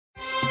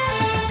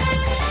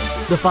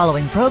The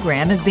following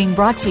program is being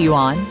brought to you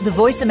on the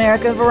Voice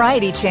America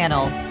Variety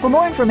Channel. For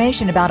more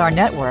information about our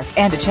network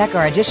and to check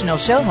our additional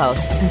show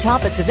hosts and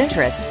topics of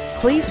interest,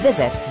 please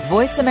visit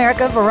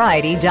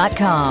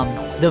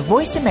voiceamericavariety.com. The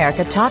Voice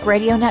America Talk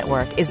Radio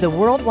Network is the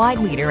worldwide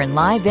leader in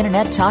live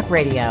Internet talk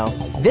radio.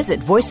 Visit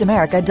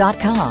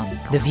voiceamerica.com.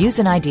 The views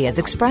and ideas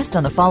expressed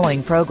on the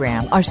following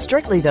program are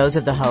strictly those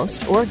of the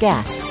host or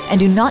guests and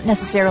do not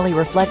necessarily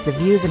reflect the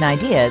views and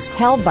ideas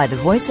held by the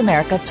Voice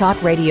America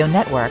Talk Radio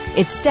Network,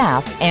 its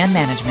staff, and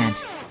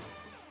management.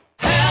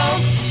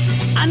 Help!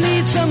 I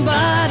need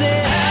somebody.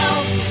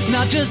 Help!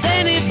 Not just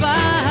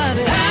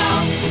anybody.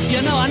 Help!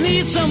 You know I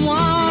need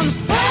someone.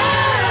 Help!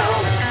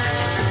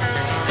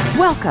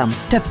 Welcome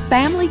to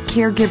Family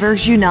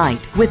Caregivers Unite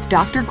with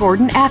Dr.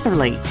 Gordon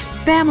Atherley.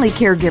 Family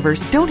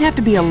caregivers don't have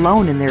to be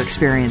alone in their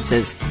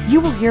experiences.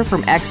 You will hear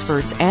from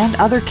experts and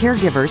other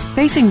caregivers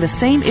facing the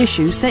same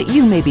issues that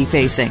you may be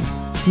facing.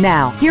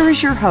 Now, here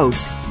is your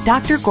host,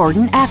 Dr.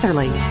 Gordon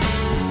Atherley.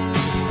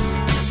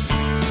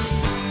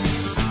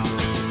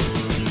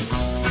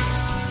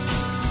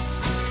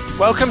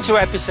 Welcome to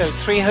episode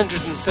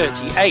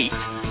 338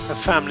 of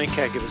Family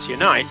Caregivers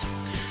Unite.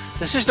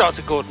 This is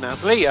Dr. Gordon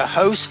Atherley, your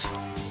host.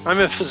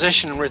 I'm a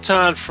physician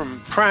retired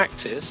from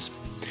practice.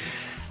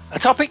 Our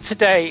topic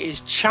today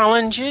is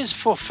challenges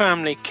for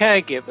family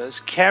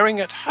caregivers caring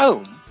at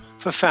home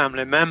for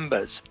family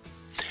members.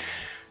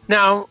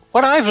 Now,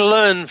 what I've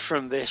learned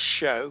from this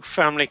show,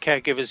 Family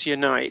Caregivers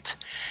Unite,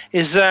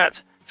 is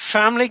that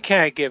family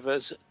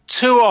caregivers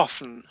too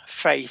often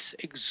face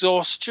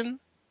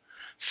exhaustion,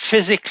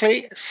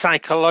 physically,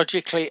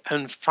 psychologically,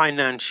 and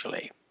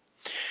financially.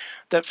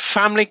 That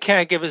family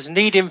caregivers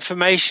need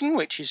information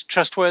which is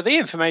trustworthy,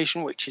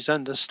 information which is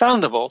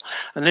understandable,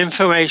 and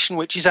information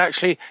which is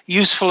actually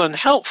useful and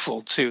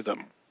helpful to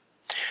them.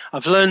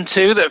 I've learned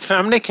too that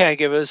family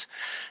caregivers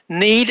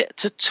need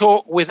to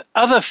talk with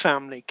other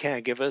family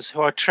caregivers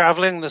who are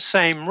traveling the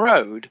same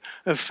road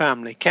of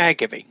family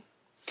caregiving.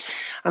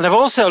 And I've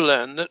also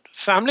learned that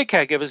family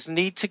caregivers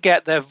need to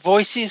get their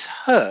voices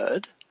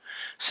heard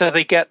so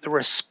they get the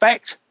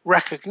respect,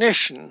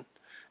 recognition,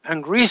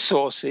 and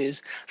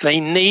resources they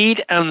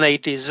need and they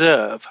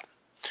deserve.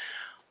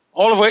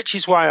 All of which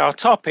is why our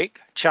topic,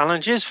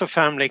 challenges for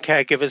family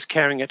caregivers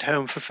caring at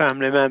home for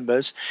family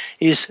members,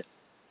 is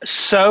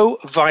so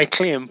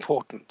vitally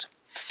important.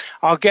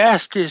 Our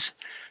guest is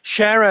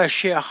Sara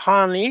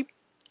Shearkhani.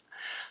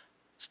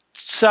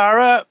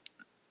 Sara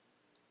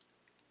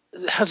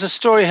has a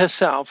story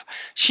herself.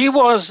 She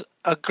was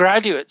a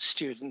graduate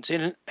student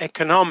in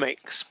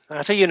economics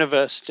at a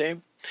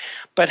university,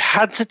 but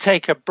had to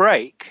take a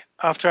break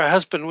after her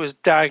husband was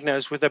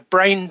diagnosed with a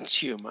brain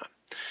tumor.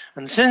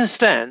 And since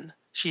then,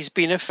 she's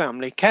been a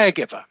family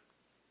caregiver.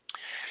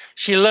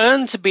 She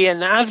learned to be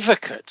an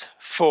advocate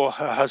for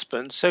her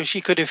husband so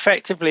she could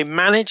effectively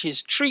manage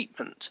his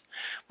treatment,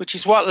 which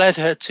is what led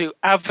her to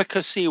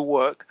advocacy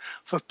work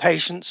for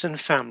patients and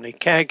family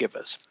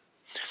caregivers.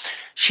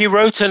 She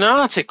wrote an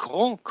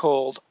article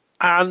called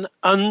An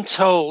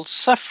Untold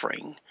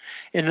Suffering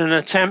in an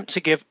attempt to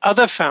give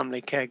other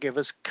family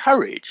caregivers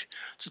courage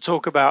to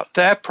talk about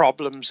their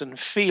problems and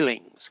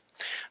feelings.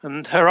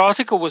 And her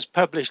article was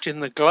published in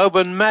the Globe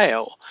and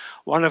Mail,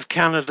 one of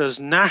Canada's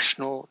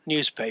national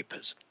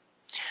newspapers.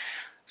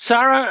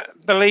 Sara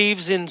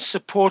believes in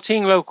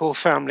supporting local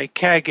family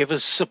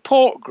caregivers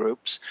support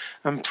groups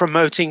and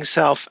promoting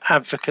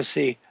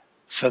self-advocacy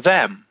for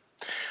them.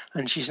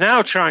 And she's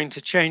now trying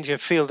to change her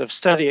field of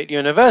study at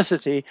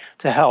university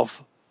to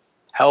health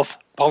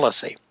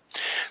policy.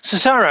 So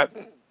Sara,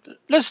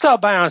 let's start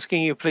by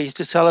asking you, please,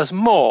 to tell us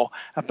more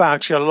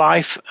about your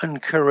life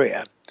and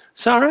career.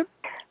 Sara?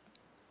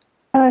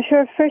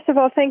 Sure. First of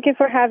all, thank you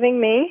for having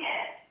me.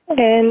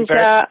 And so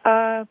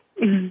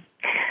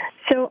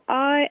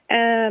I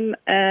am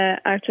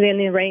actually an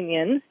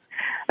Iranian,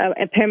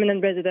 a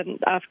permanent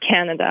resident of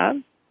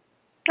Canada.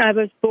 I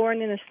was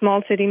born in a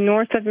small city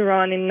north of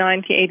Iran in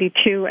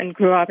 1982 and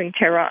grew up in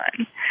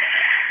Tehran.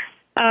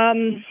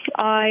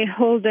 I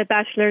hold a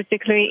bachelor's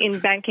degree in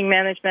banking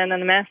management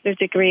and a master's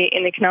degree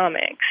in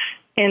economics.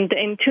 And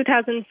in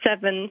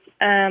 2007,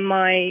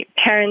 my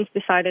parents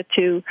decided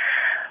to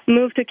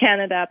move to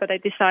Canada, but I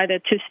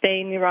decided to stay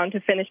in Iran to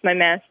finish my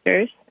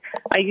master's.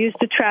 I used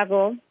to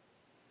travel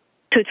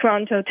to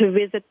Toronto to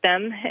visit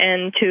them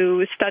and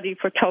to study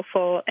for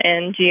TOEFL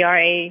and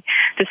GRE,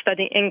 to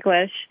study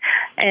English,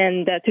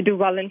 and to do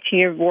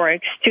volunteer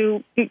work,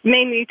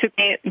 mainly to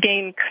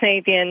gain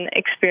Canadian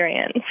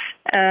experience.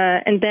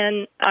 And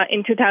then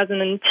in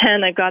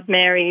 2010, I got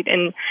married.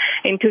 And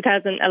in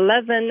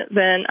 2011,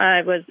 when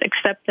I was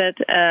accepted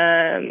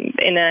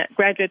in a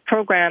graduate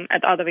program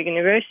at Ottawa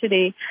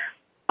University,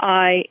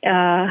 I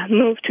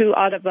moved to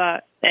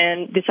Ottawa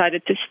and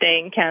decided to stay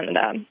in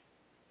Canada.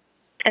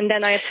 And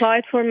then I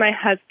applied for my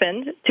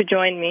husband to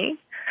join me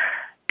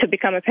to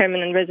become a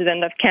permanent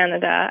resident of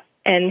Canada,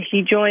 and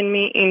he joined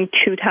me in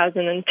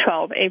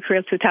 2012,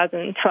 April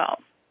 2012.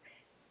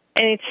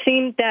 And it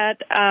seemed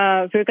that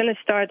we're going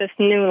to start this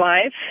new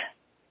life.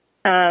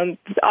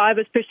 I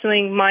was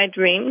pursuing my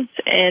dreams,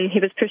 and he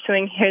was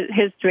pursuing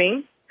his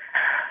dreams.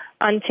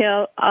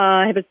 until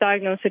he was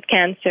diagnosed with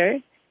cancer.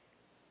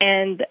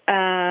 And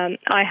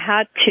I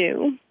had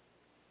to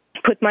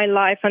put my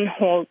life on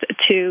hold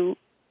to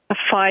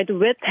fight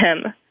with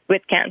him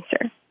with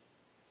cancer.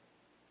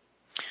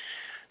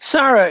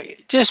 Sara,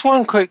 just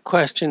one quick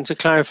question to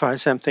clarify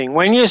something.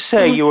 When you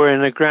say you were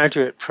in a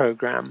graduate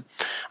program,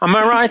 am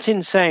I right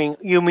in saying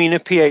you mean a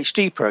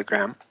PhD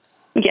program?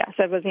 Yes,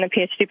 I was in a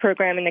PhD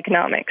program in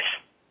economics.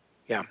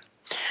 Yeah.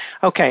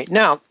 Okay,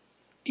 now,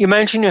 you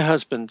mentioned your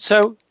husband,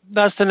 so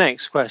that's the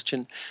next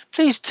question.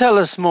 Please tell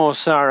us more,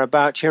 Sara,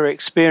 about your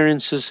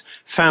experience as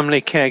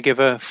family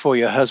caregiver for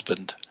your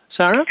husband.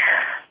 Sara?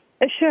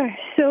 Sure.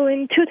 So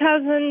in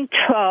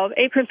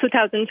April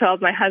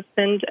 2012, my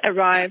husband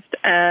arrived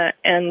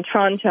in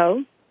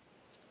Toronto.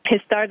 He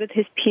started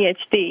his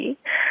PhD,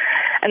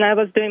 and I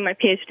was doing my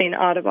PhD in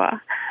Ottawa.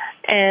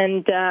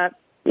 And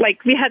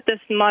we had this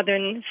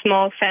modern,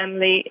 small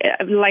family.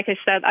 Like I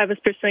said, I was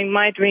pursuing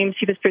my dreams,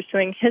 he was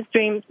pursuing his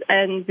dreams,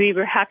 and we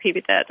were happy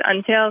with that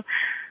until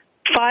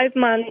 5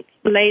 months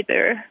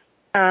later,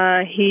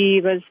 he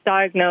was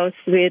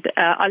diagnosed with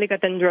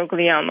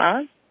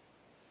oligodendroglioma.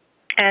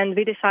 And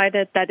we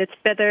decided that it's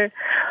better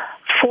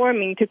for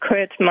me to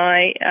quit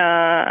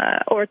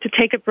or to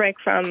take a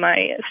break from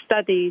my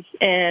studies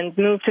and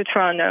move to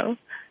Toronto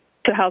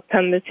to help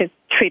him with his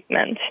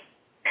treatment.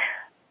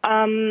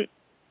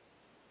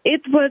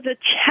 It was a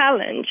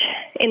challenge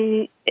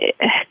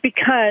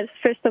because,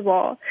 first of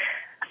all,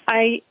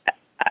 I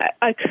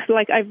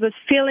was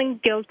feeling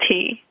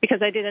guilty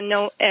because I didn't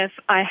know if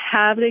I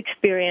have the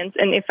experience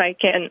and if I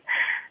can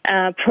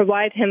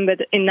provide him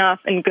with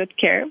enough and good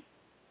care.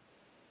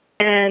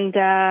 And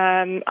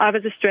I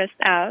was stressed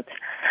out.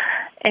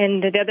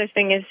 And the other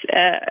thing is,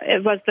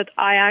 it was that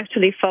I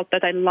actually felt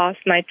that I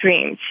lost my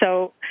dream.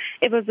 So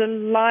it was a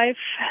life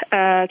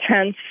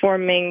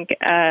transforming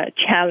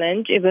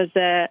challenge. It was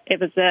a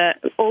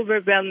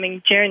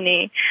overwhelming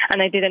journey,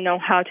 and I didn't know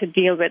how to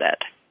deal with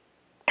it.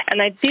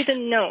 And I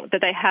didn't know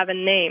that I have a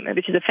name,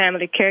 which is a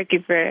family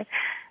caregiver,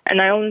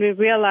 and I only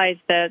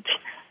realized that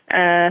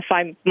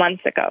 5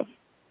 months ago.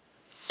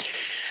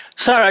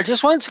 Sara, I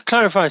just want to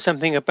clarify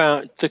something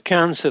about the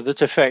cancer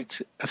that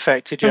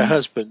affected your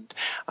husband.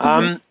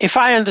 If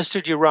I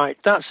understood you right,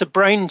 that's a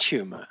brain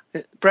tumor,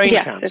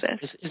 cancer.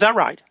 It is. Is that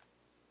right?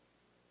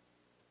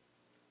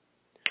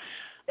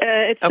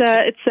 It's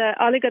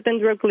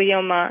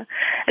oligodendroglioma,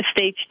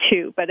 stage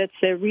 2, but it's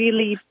a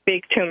really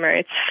big tumor.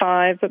 It's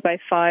 5 by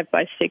 5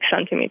 by 6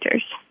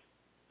 centimeters.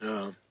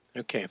 Oh,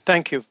 okay.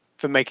 Thank you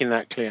for making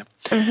that clear.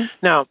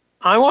 Now,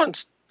 I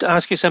want to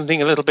ask you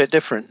something a little bit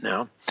different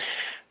now.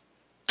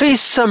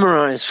 Please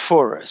summarize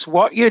for us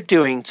what you're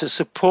doing to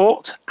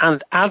support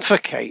and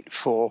advocate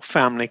for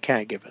family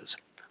caregivers.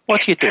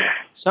 What are you doing,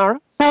 Sara?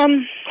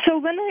 So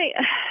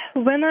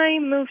when I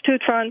moved to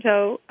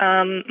Toronto,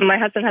 my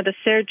husband had a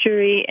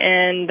surgery,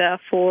 and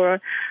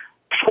for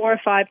 4 or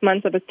 5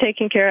 months I was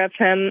taking care of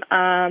him.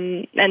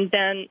 And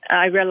then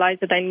I realized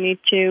that I need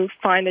to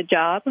find a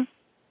job.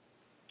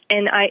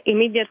 And I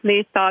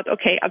immediately thought,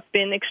 okay, I've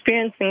been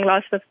experiencing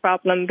lots of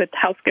problems with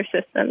healthcare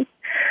system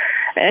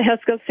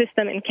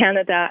in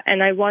Canada,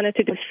 and I wanted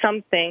to do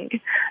something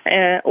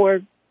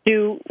or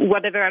do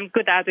whatever I'm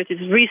good at, which is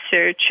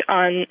research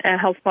on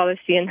health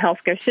policy and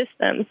healthcare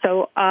system.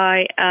 So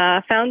I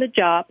found a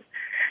job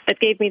that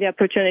gave me the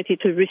opportunity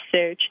to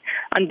research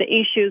on the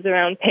issues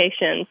around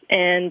patients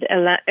and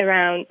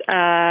around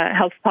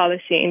health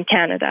policy in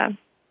Canada.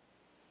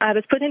 I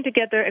was putting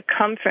together a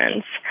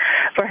conference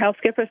for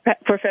healthcare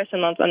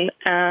professionals on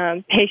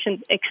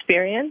patient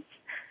experience.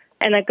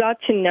 And I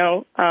got to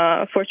know,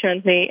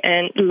 fortunately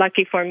and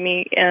lucky for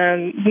me,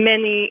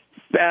 many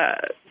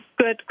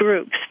good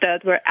groups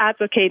that were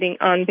advocating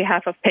on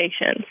behalf of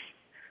patients.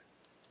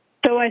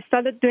 So I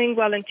started doing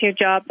volunteer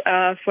job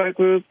for a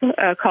group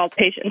called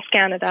Patients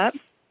Canada.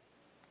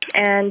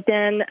 And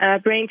then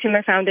Brain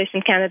Tumor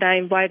Foundation Canada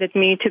invited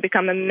me to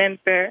become a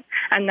member,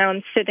 and now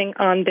I'm sitting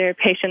on their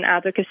patient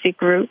advocacy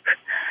group.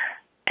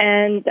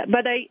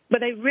 But I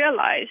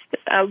realized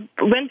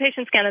when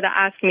Patients Canada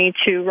asked me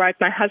to write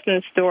my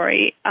husband's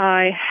story,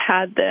 I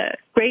had a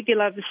great deal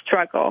of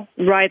struggle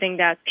writing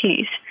that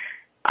piece.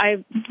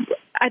 I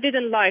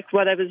didn't like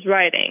what I was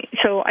writing,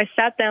 so I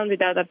sat down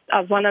with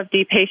one of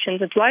the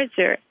patient's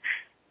advisor,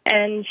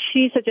 and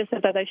she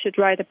suggested that I should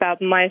write about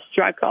my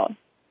struggle.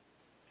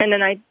 And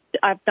then I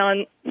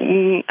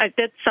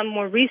did some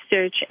more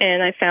research,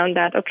 and I found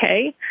that,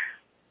 okay,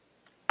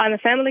 I'm a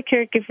family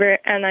caregiver,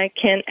 and I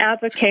can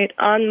advocate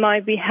on my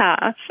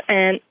behalf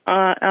and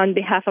on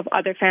behalf of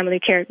other family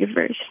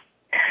caregivers.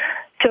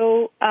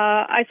 So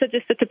I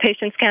suggested to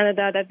Patients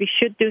Canada that we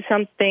should do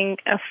something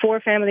for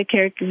family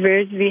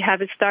caregivers. We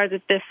have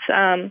started this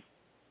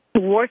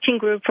working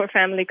group for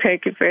family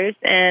caregivers,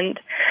 and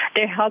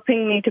they're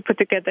helping me to put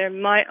together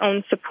my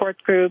own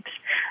support groups,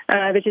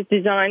 which is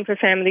designed for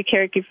family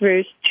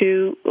caregivers.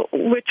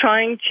 We're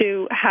trying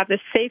to have a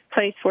safe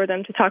place for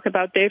them to talk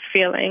about their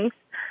feelings.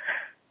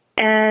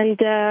 And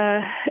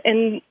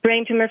in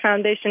Brain Tumor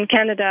Foundation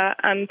Canada,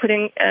 I'm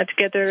putting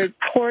together a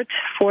report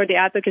for the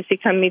advocacy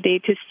committee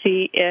to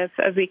see if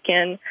we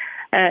can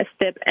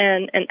step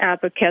in and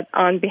advocate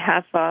on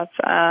behalf of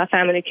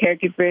family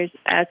caregivers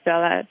as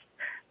well as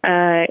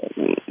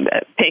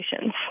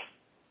patients.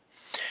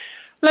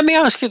 Let me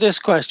ask you this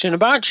question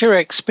about your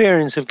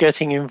experience of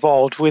getting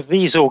involved with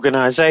these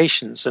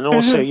organizations and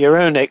also your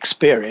own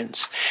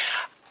experience.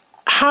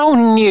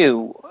 How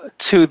new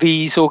to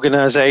these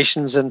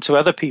organizations and to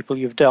other people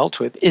you've dealt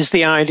with is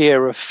the idea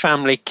of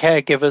family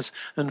caregivers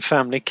and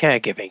family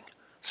caregiving?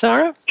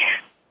 Sara?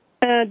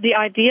 The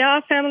idea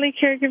of family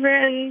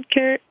caregiver and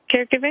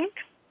caregiving?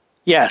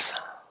 Yes.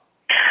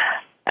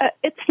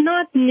 It's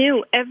not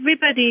new.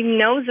 Everybody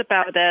knows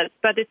about it,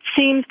 but it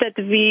seems that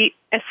we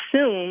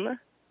assume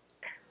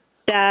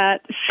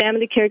that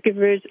family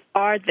caregivers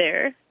are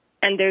there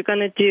and they're going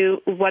to do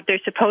what they're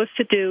supposed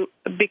to do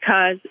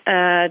because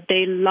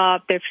they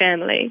love their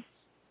family.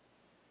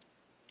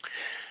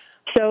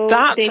 So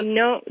they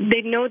know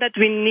that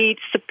we need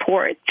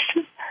support.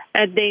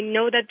 They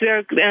know that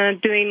we're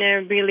doing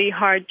a really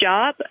hard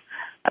job,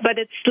 but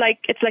it's like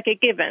a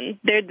given.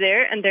 They're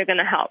there and they're going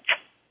to help.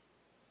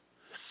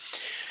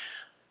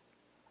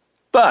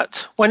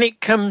 But when it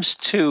comes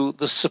to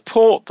the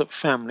support that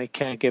family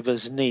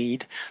caregivers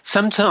need,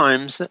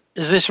 sometimes,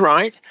 is this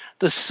right,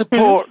 the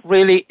support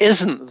really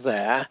isn't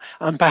there,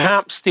 and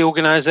perhaps the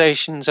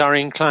organizations are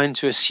inclined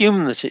to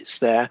assume that it's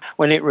there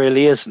when it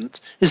really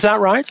isn't. Is that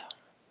right?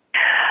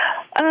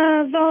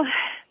 Well,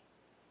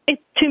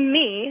 to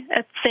me,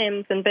 it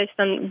seems, and based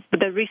on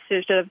the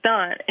research that I've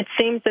done, it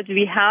seems that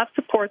we have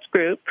support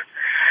groups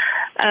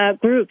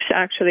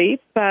actually,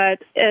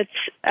 but it's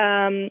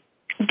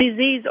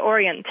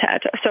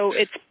disease-oriented. So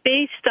it's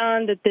based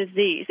on the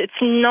disease.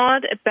 It's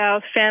not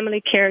about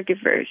family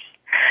caregivers.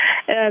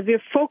 We're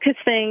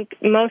focusing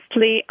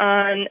mostly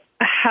on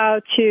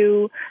how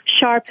to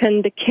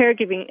sharpen the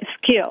caregiving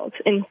skills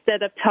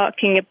instead of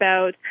talking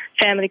about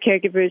family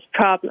caregivers'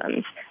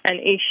 problems and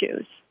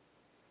issues.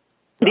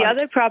 The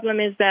other problem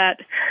is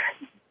that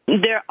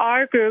there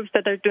are groups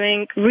that are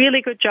doing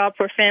really good job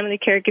for family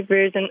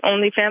caregivers and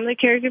only family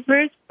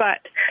caregivers, but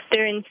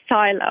they're in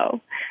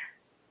silo.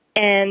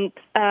 And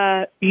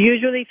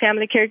usually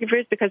family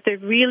caregivers, because they're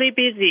really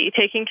busy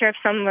taking care of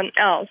someone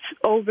else,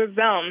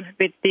 overwhelmed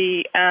with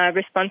the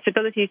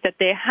responsibilities that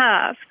they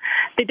have,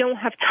 they don't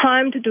have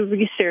time to do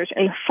research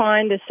and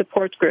find the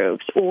support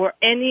groups or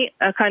any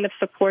kind of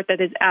support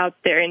that is out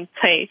there in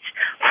place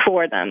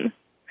for them.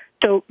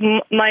 So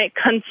my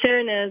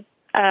concern is,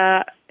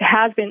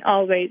 has been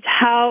always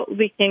how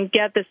we can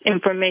get this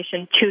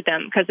information to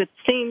them, because it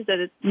seems that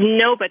it's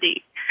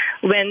nobody,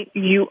 when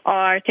you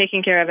are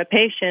taking care of a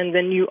patient,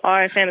 when you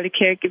are a family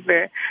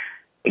caregiver,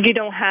 you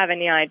don't have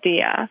any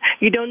idea.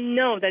 You don't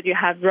know that you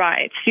have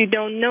rights. You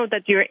don't know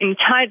that you're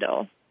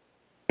entitled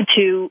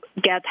to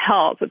get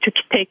help, to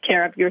take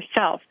care of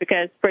yourself.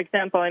 Because, for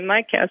example, in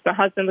my case, my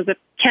husband was a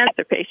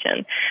cancer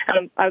patient,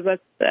 and I was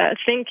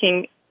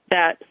thinking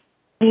that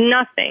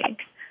nothing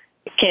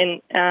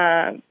can,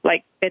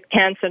 with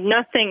cancer,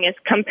 nothing is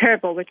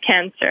comparable with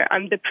cancer.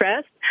 I'm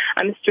depressed,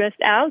 I'm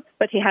stressed out,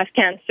 but he has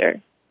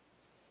cancer.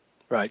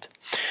 Right.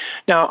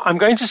 Now, I'm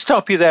going to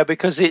stop you there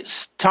because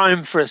it's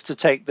time for us to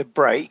take the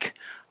break.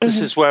 This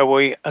is where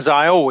we, as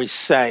I always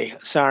say,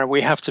 Sara,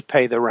 we have to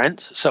pay the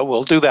rent, so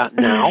we'll do that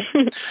now.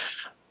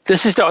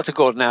 This is Dr.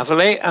 Gordon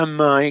Atherley, and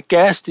my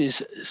guest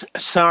is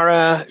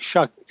Sara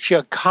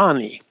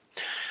Shearkhani.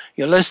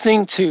 You're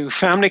listening to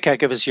Family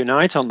Caregivers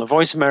Unite on the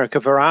Voice America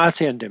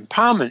Variety and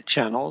Empowerment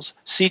channels,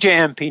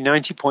 CJMP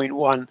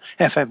 90.1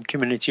 FM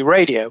Community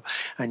Radio,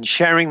 and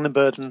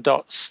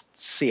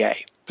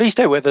sharingtheburden.ca. Please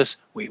stay with us.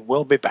 We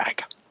will be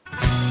back.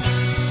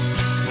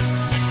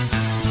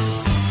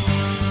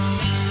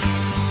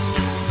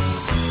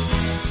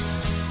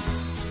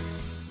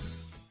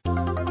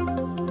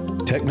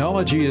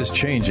 Technology is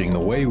changing the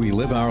way we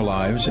live our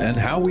lives and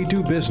how we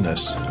do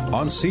business.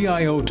 On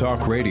CIO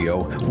Talk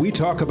Radio, we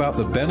talk about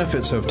the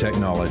benefits of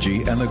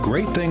technology and the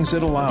great things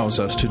it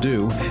allows us to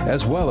do,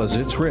 as well as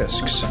its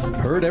risks.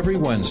 Heard every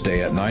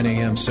Wednesday at 9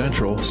 a.m.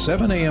 Central,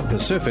 7 a.m.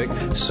 Pacific,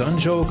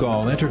 Sanjog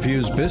Gall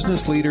interviews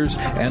business leaders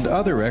and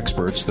other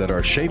experts that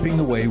are shaping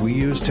the way we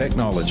use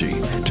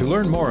technology. To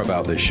learn more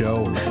about the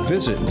show,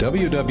 visit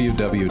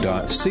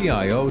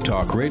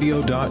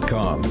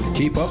www.ciotalkradio.com.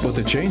 Keep up with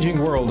the changing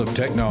world of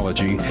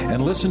technology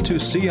and listen to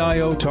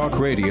CIO Talk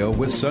Radio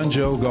with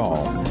Sanjog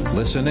Gall.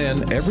 Listen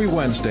in every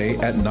Wednesday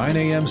at 9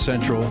 a.m.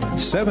 Central,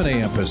 7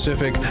 a.m.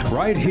 Pacific,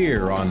 right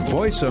here on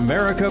Voice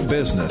America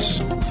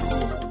Business.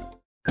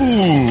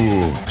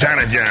 Ooh,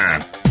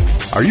 Tanajan.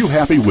 Are you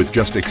happy with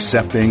just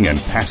accepting and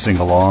passing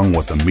along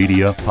what the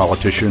media,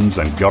 politicians,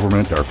 and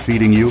government are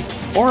feeding you?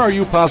 Or are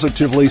you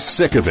positively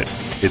sick of it?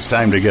 It's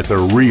time to get the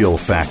real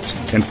facts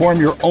and form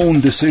your own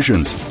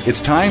decisions.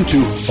 It's time to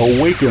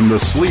awaken the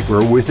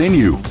sleeper within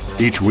you.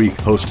 Each week,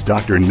 host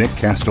Dr. Nick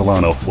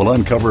Castellano will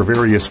uncover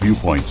various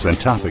viewpoints and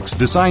topics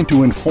designed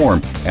to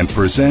inform and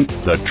present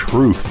the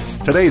truth.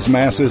 Today's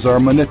masses are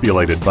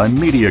manipulated by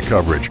media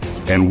coverage,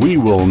 and we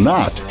will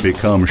not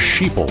become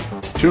sheeple.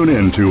 Tune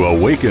in to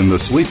Awaken the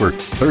Sleeper,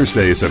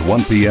 Thursdays at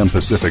 1 p.m.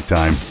 Pacific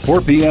Time,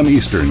 4 p.m.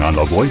 Eastern on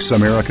the Voice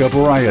America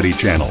Variety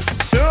Channel.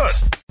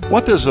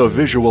 What does a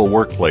visual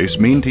workplace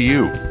mean to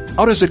you?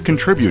 How does it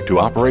contribute to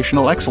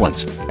operational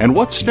excellence? And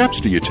what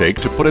steps do you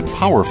take to put it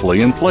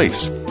powerfully in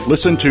place?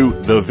 Listen to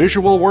The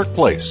Visual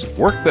Workplace,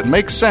 work that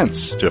makes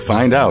sense, to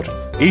find out.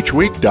 Each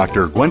week,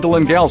 Dr.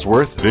 Gwendolyn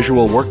Galsworth,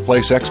 visual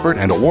workplace expert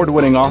and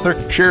award-winning author,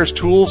 shares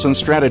tools and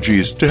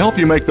strategies to help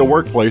you make the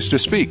workplace to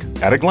speak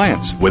at a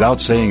glance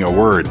without saying a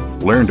word.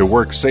 Learn to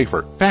work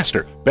safer,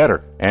 faster,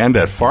 better, and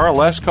at far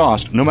less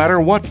cost no matter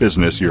what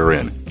business you're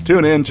in.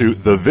 Tune in to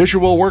The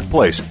Visual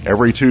Workplace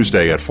every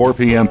Tuesday at 4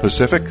 p.m.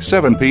 Pacific,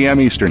 7 p.m.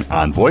 Eastern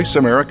on Voice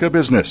America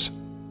Business.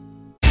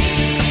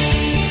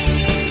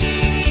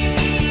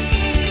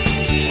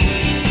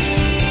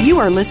 You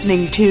are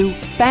listening to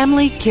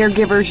Family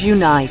Caregivers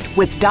Unite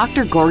with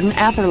Dr. Gordon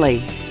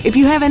Atherley. If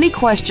you have any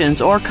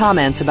questions or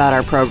comments about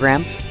our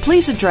program,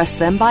 please address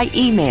them by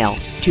email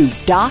to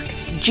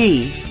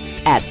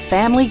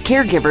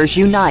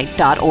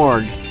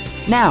docg@familycaregiversunite.org.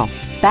 Now,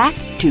 back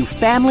to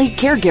Family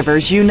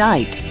Caregivers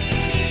Unite.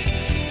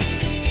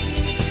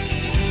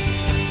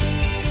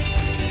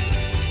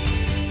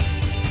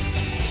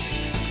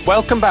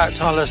 Welcome back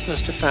to our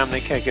listeners to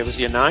Family Caregivers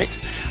Unite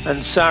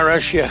and Sara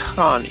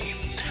Shearkhani.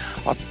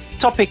 Our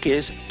topic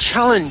is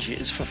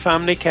challenges for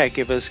family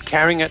caregivers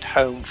caring at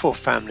home for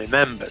family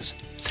members.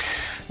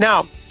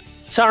 Now,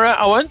 Sara,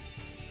 I want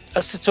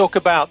us to talk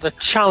about the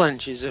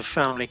challenges of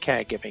family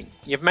caregiving.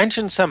 You've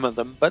mentioned some of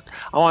them, but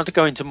I want to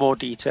go into more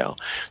detail.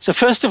 So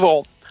first of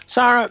all,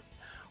 Sara,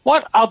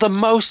 what are the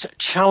most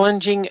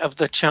challenging of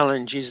the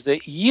challenges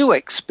that you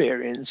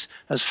experience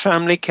as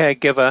family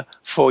caregiver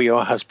for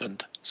your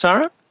husband?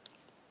 Sara?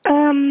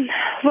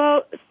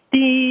 Well,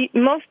 the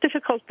most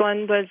difficult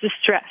one was the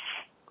stress.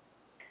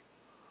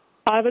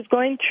 I was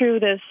going through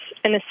this,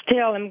 and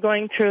still I'm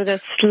going through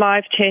this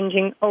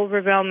life-changing,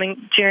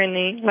 overwhelming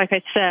journey, like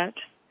I said.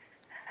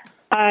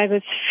 I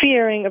was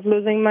fearing of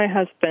losing my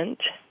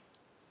husband.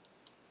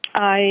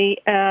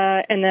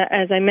 And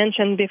as I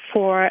mentioned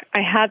before,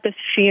 I had this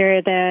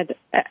fear that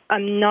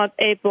I'm not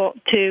able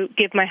to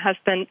give my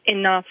husband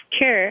enough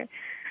care.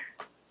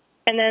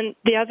 And then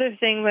the other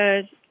thing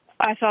was,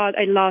 I thought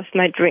I lost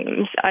my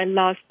dreams. I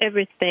lost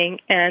everything,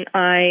 and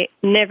I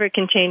never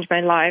can change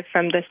my life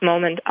from this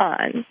moment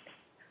on.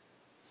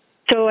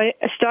 So I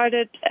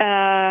started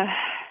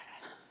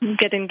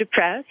getting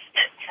depressed.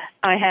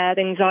 I had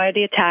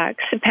anxiety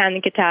attacks,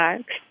 panic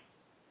attacks,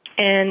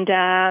 and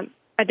I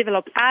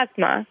developed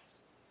asthma.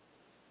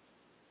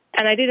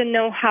 And I didn't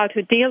know how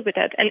to deal with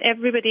it. And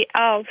everybody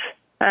else,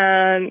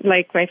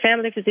 like my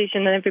family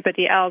physician and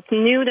everybody else,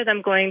 knew that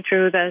I'm going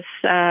through this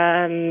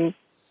a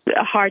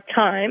hard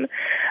time,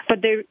 but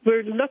they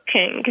were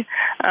looking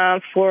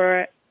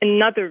for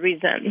another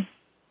reason,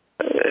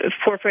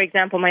 for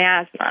example, my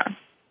asthma,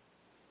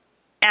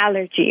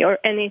 allergy, or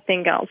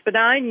anything else. But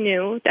I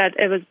knew that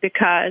it was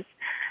because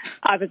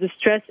I was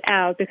stressed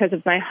out because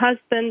of my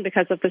husband,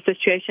 because of the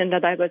situation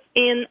that I was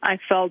in. I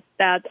felt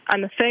that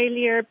I'm a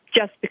failure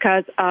just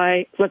because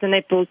I wasn't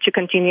able to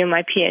continue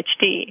my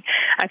PhD.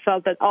 I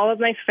felt that all of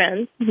my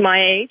friends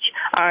my age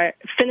are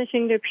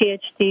finishing their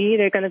PhD.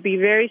 They're going to be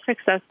very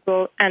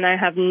successful, and I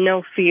have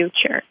no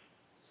future.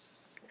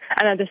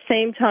 And at the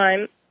same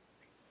time,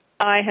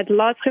 I had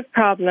lots of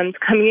problems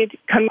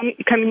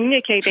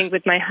communicating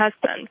with my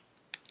husband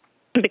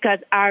because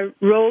our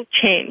role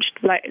changed.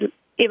 Like,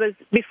 it was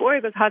before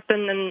it was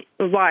husband and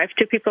wife,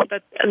 two people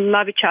that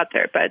love each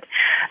other. But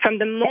from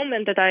the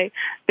moment that I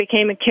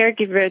became a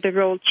caregiver, the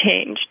role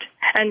changed.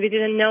 And we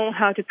didn't know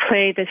how to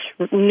play this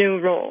new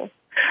role.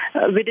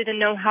 We didn't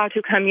know how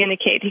to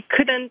communicate. He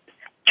couldn't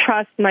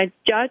trust my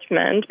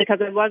judgment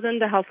because I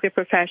wasn't a healthcare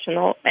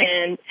professional.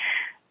 And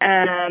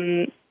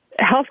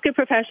healthcare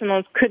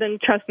professionals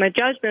couldn't trust my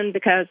judgment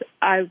because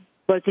I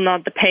was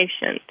not the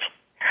patient.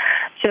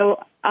 So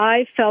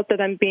I felt that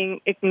I'm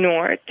being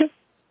ignored.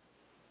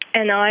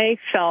 And I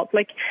felt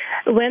like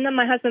when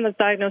my husband was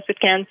diagnosed with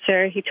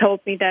cancer, he told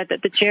me that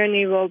the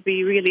journey will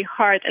be really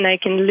hard and I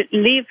can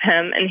leave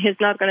him and he's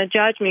not going to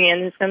judge me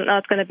and he's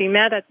not going to be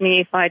mad at me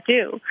if I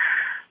do.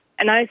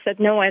 And I said,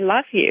 no, I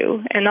love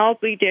you and I'll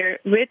be there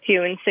with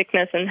you in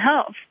sickness and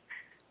health.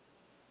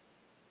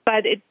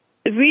 But it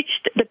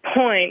reached the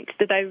point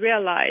that I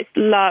realized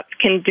love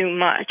can do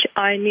much.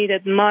 I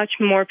needed much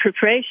more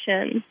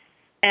preparation.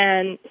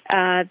 And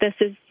this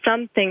is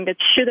something that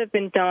should have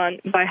been done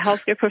by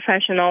healthcare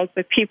professionals,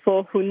 by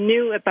people who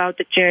knew about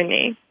the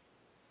journey.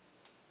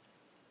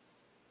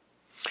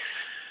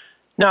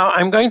 Now,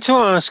 I'm going to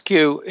ask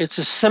you, it's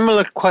a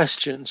similar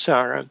question,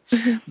 Sara,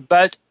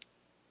 but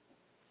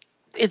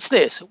it's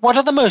this. What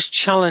are the most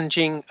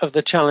challenging of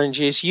the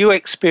challenges you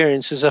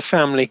experience as a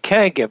family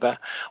caregiver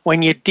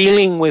when you're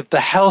dealing with the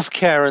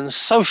healthcare and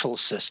social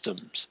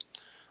systems?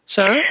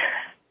 Sara?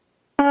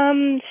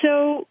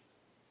 So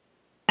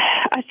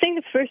I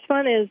think the first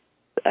one is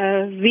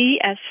we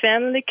as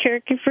family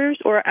caregivers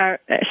or our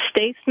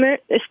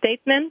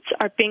statements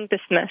are being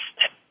dismissed.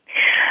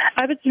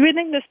 I was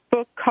reading this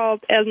book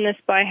called Illness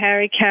by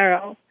Harvey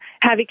Carroll.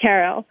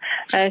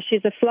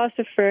 She's a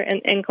philosopher in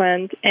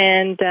England,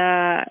 and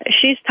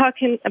she's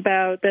talking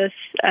about this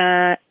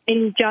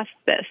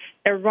injustice,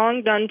 a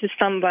wrong done to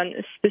someone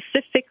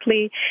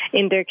specifically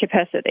in their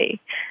capacity.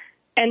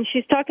 And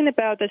she's talking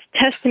about this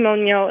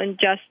testimonial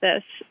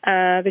injustice,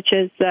 which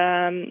is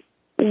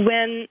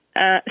when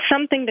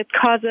something that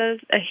causes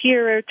a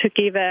hearer to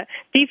give a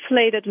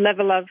deflated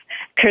level of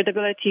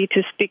credibility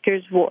to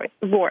speaker's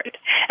word.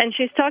 And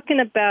she's talking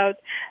about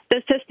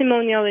this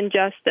testimonial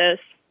injustice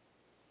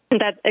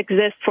that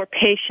exists for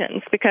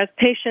patients, because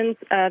patients'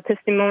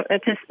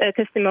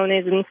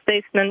 testimonies and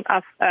statements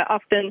are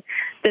often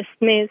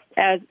dismissed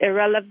as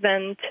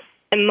irrelevant,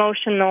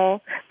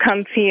 emotional,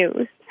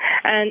 confused.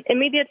 And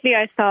immediately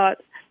I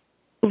thought,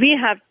 we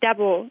have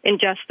double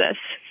injustice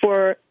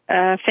for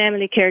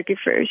family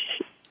caregivers.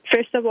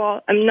 First of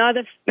all, I'm not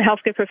a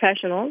healthcare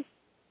professional,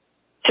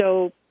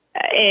 so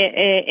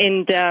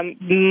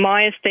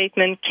my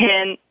statement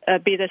can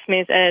be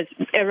dismissed as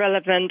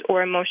irrelevant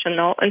or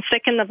emotional. And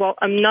second of all,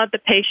 I'm not the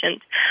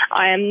patient.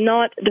 I am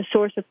not the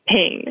source of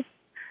pain.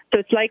 So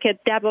it's like a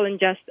double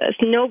injustice.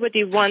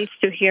 Nobody wants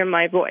to hear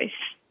my voice.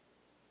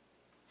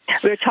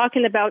 We're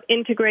talking about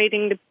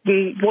integrating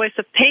the voice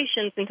of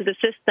patients into the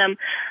system,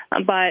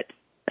 but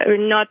we're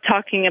not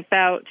talking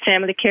about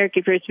family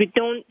caregivers. We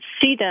don't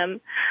see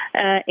them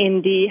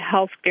in the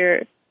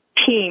healthcare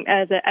team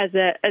as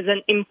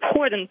an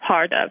important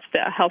part of the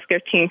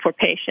healthcare team for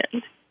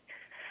patients.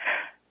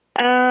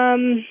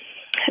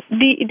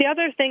 The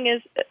other thing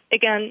is,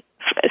 again,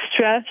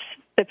 stress,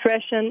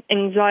 depression,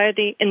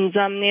 anxiety,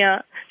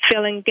 insomnia,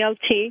 feeling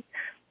guilty.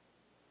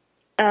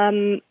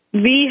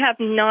 We have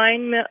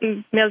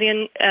 9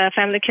 million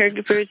family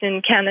caregivers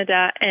in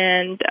Canada,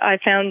 and I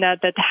found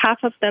out that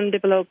half of them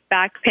develop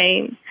back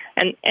pain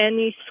and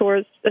any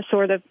sort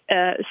of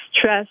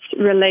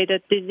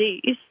stress-related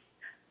disease.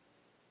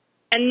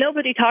 And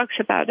nobody talks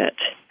about it.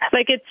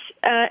 Like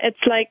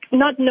it's like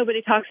not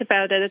nobody talks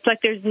about it. It's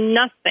like there's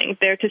nothing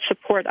there to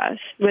support us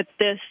with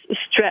this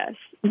stress.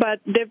 But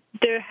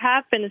there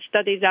have been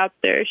studies out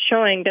there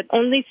showing that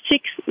only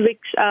 6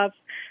 weeks of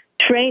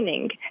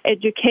training,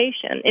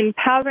 education,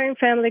 empowering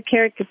family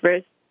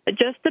caregivers,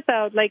 just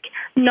about like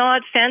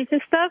not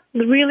fancy stuff,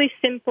 really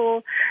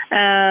simple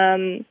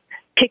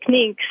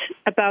techniques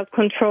about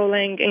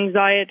controlling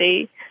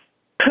anxiety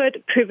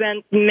could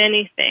prevent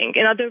many things.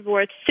 In other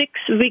words, 6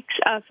 weeks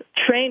of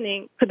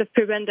training could have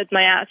prevented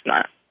my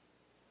asthma.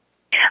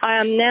 I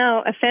am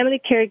now a family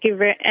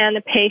caregiver and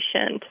a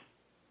patient.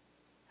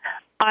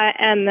 I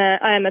am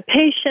a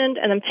patient,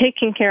 and I'm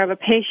taking care of a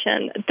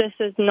patient. This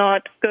is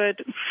not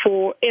good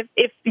for,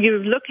 if you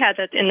look at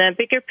it in a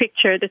bigger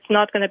picture, it's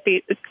not going to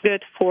be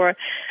good for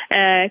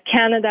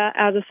Canada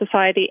as a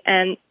society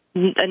and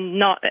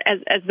not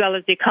as well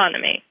as the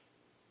economy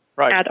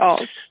at all.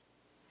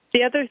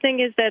 The other thing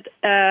is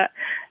that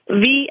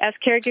we as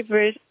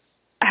caregivers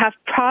have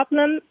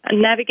problem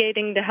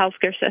navigating the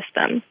healthcare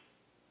system.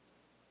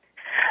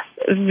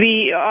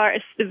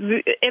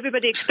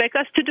 Everybody expects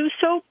us to do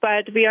so,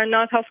 but we are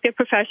not healthcare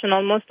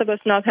professionals. Most of us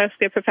not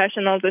healthcare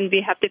professionals, and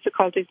we have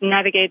difficulties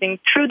navigating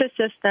through the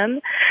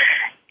system.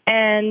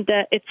 And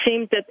it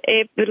seems that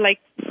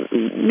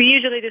we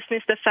usually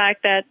dismiss the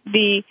fact that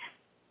the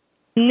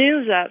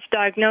news of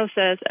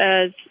diagnosis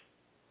as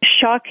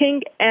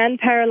shocking and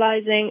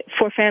paralyzing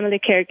for family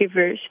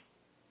caregivers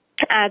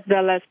as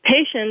well as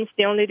patients.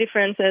 The only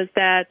difference is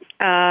that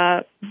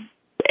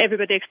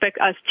everybody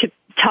expects us to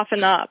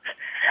toughen up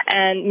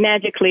and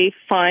magically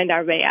find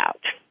our way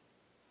out.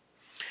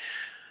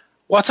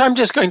 What I'm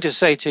just going to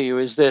say to you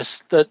is this,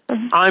 that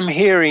I'm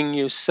hearing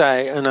you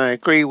say, and I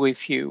agree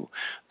with you,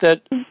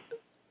 that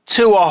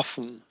too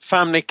often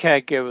family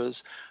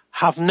caregivers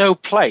have no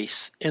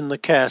place in the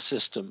care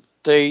system.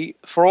 They,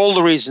 for all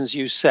the reasons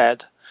you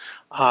said,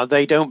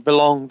 they don't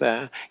belong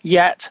there,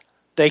 yet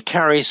they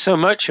carry so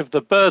much of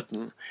the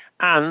burden,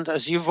 and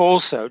as you've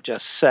also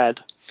just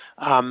said,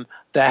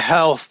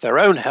 their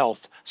own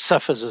health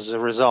suffers as a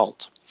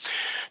result.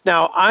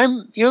 Now,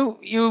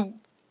 you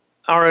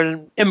are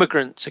an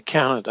immigrant to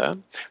Canada,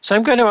 so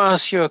I'm going to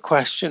ask you a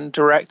question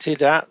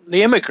directed at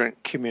the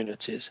immigrant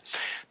communities.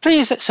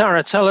 Please,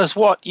 Sara, tell us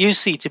what you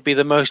see to be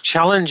the most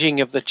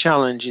challenging of the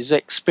challenges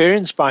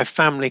experienced by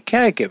family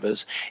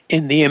caregivers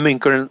in the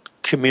immigrant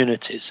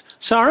communities.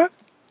 Sara?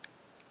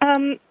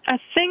 I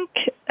think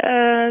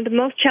the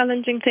most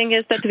challenging thing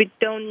is that we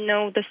don't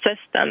know the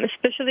system,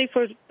 especially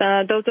for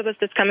those of us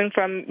that's coming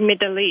from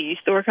Middle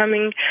East or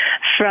coming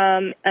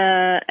from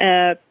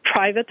a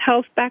private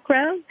health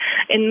background.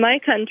 In my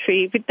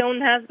country, we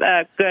don't have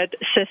a good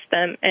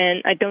system,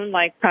 and I don't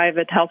like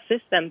private health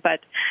system,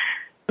 but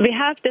we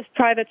have this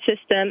private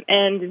system,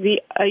 and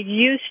we are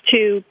used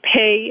to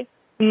pay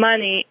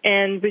money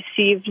and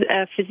receive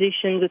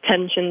physician's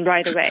attention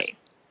right away.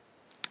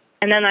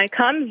 And then I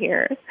come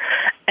here,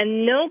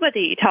 and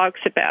nobody talks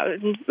about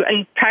it,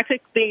 and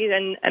practically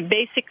and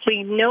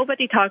basically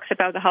nobody talks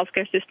about the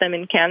healthcare system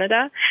in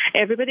Canada.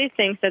 Everybody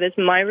thinks that it's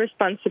my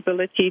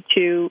responsibility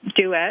to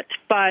do it,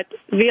 but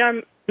we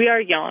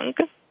are young.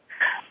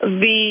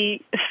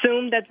 We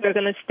assume that we're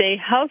going to stay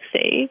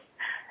healthy,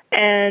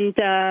 and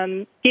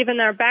given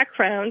our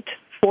background,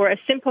 for a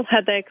simple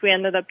headache, we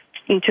ended up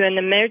into an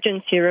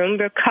emergency room.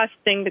 We're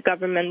costing the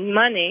government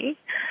money,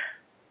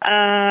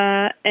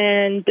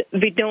 and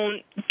we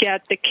don't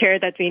get the care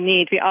that we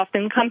need. We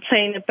often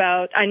complain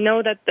about, I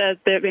know that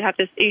we have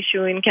this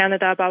issue in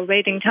Canada about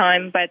waiting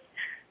time, but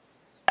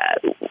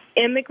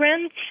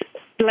immigrants,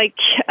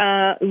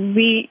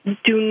 we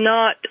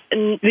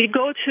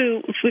go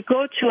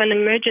to an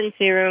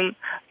emergency room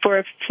for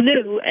a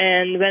flu,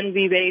 and when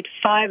we wait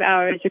 5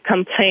 hours, we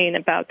complain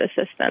about the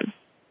system.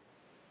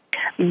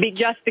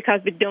 Just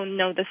because we don't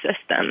know the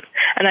system.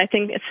 And I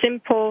think a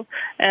simple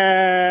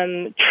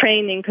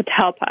training could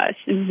help us.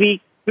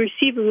 We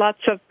receive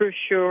lots of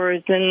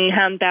brochures and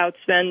handouts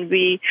when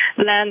we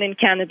land in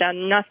Canada,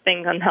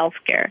 nothing on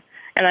healthcare.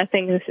 And I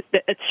think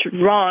it's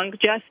wrong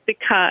just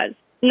because,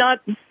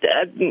 not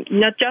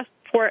just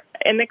for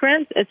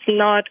immigrants, it's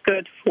not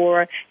good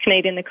for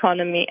Canadian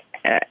economy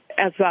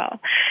as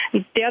well.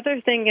 The other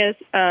thing is,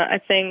 I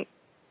think,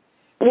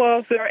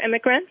 if we're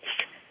immigrants,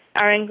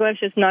 our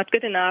English is not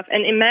good enough.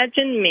 And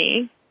imagine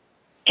me,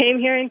 came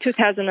here in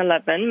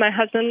 2011. My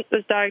husband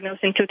was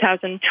diagnosed in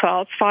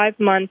 2012, 5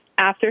 months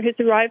after his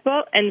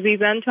arrival, and we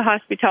went to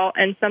hospital,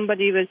 and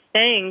somebody was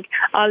saying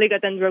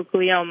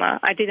oligodendroglioma.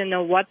 I didn't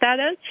know what that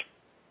is.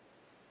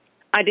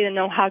 I didn't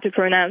know how to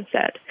pronounce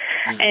it.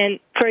 And,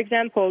 for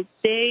example,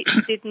 they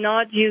did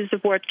not use the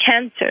word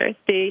cancer.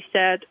 They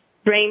said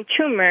brain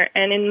tumor.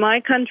 And in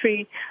my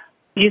country,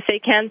 you say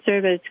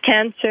cancer, but it's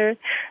cancer,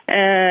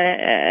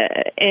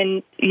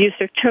 and you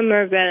say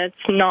tumor, but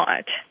it's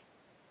not.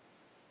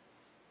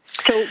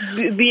 So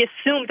we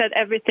assumed that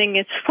everything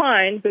is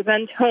fine. We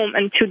went home,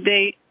 and 2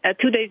 days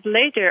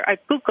later, I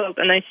Googled,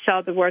 and I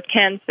saw the word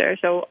cancer.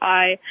 So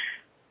I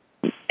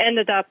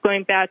ended up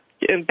going back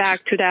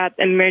to that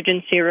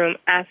emergency room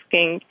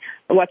asking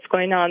what's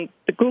going on.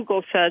 The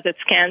Google says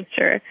it's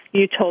cancer.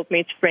 You told me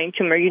it's brain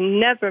tumor. You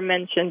never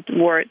mentioned the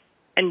word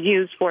and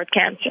used word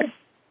cancer.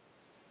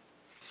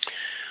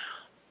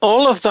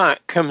 All of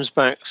that comes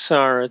back,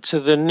 Sara, to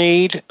the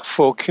need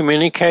for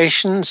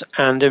communications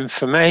and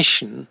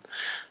information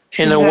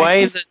in a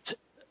way that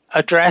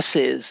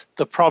addresses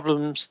the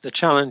problems, the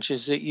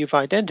challenges that you've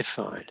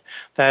identified.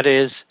 That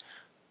is,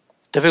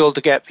 difficult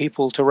to get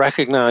people to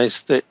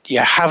recognize that you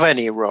have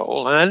any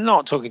role. And I'm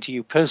not talking to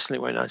you personally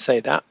when I say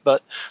that,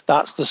 but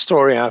that's the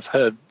story I've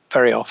heard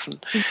very often.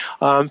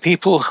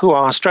 People who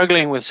are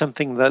struggling with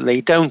something that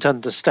they don't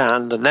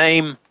understand, a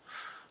name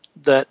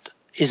that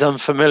is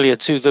unfamiliar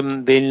to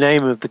them, the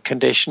name of the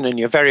condition, and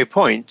your very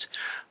point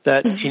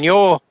that in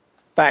your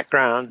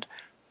background,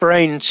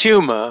 brain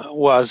tumor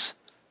was,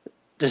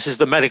 this is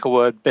the medical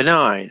word,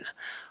 benign.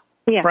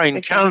 Yeah,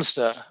 brain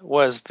cancer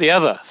was the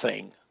other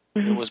thing.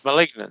 It was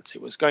malignant.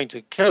 It was going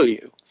to kill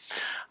you.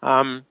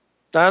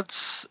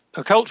 That's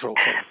a cultural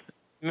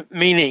thing,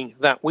 meaning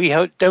that we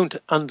don't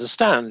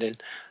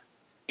understand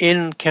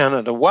in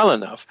Canada well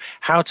enough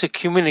how to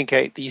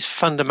communicate these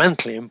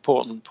fundamentally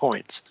important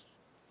points.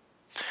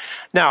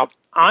 Now,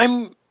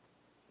 I'm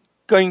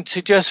going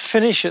to just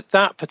finish at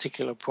that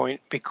particular point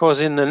because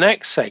in the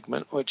next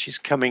segment, which is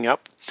coming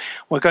up,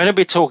 we're going to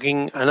be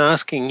talking and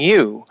asking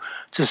you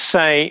to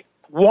say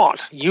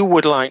what you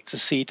would like to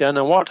see done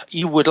and what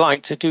you would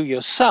like to do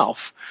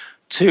yourself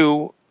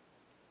to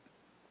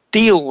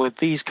deal with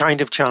these kind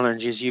of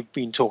challenges you've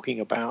been talking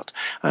about.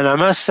 And I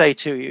must say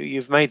to you,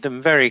 you've made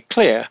them very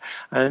clear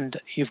and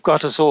you've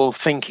got us all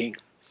thinking.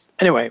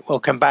 Anyway, we'll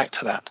come back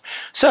to that.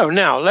 So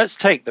now let's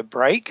take the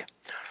break.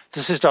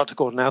 This is Dr.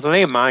 Gordon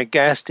Atherley, and my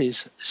guest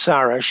is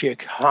Sara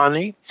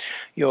Shearkhani.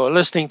 You're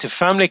listening to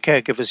Family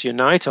Caregivers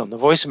Unite on the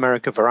Voice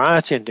America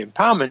Variety and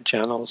Empowerment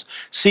channels,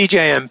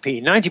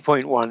 CJMP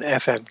 90.1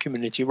 FM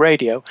Community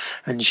Radio,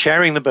 and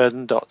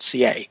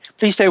sharingtheburden.ca.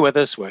 Please stay with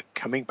us. We're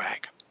coming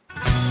back.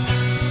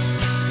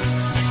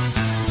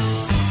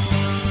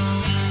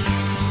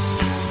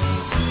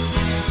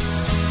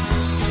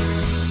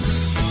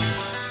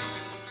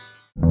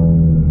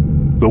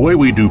 The way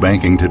we do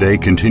banking today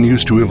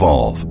continues to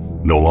evolve.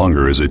 No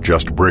longer is it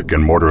just brick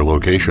and mortar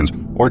locations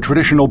or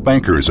traditional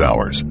banker's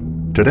hours.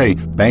 Today,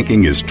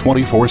 banking is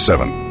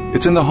 24/7.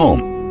 It's in the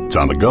home. It's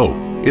on the go.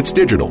 It's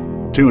digital.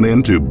 Tune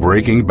in to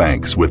Breaking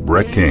Banks with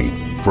Brett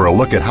King for a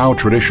look at how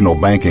traditional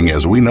banking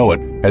as we know it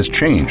has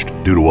changed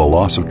due to a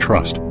loss of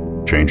trust,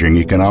 changing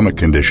economic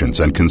conditions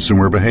and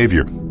consumer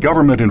behavior,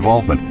 government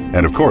involvement,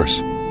 and of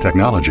course,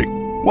 technology.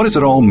 What does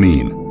it all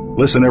mean?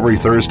 Listen every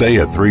Thursday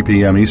at 3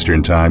 p.m.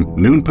 Eastern Time,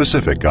 noon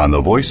Pacific on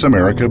the Voice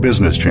America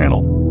Business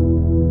Channel.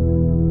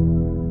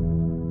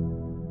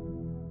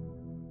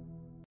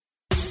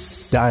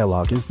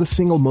 Dialogue is the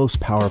single most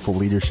powerful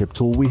leadership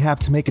tool we have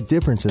to make a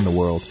difference in the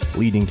world.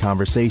 Leading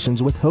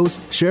Conversations with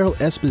host Cheryl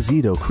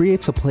Esposito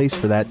creates a place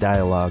for that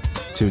dialogue.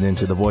 Tune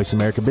into the Voice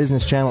America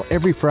Business Channel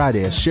every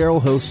Friday as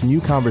Cheryl hosts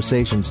new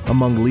conversations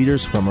among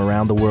leaders from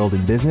around the world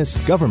in business,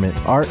 government,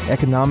 art,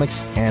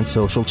 economics, and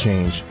social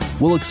change.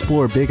 We'll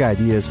explore big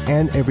ideas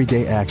and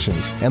everyday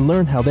actions and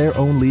learn how their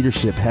own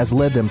leadership has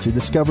led them to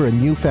discover a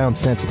newfound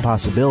sense of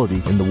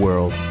possibility in the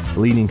world.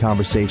 Leading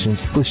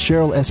Conversations with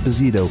Cheryl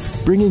Esposito,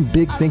 bringing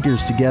big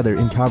thinkers together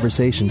in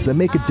conversations that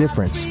make a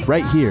difference,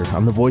 right here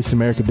on the Voice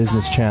America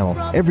Business Channel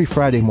every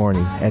Friday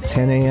morning at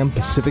 10 a.m.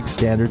 Pacific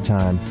Standard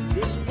Time.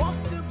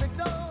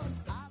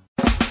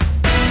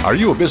 Are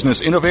you a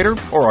business innovator,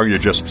 or are you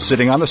just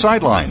sitting on the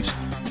sidelines?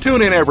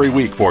 Tune in every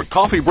week for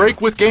Coffee Break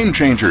with Game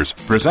Changers,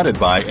 presented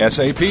by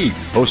SAP.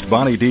 Host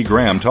Bonnie D.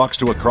 Graham talks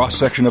to a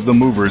cross-section of the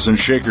movers and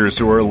shakers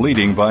who are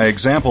leading by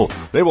example.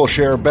 They will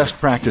share best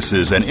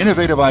practices and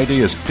innovative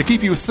ideas to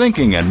keep you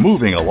thinking and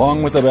moving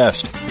along with the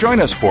best.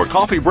 Join us for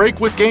Coffee Break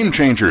with Game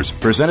Changers,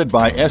 presented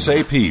by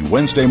SAP,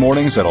 Wednesday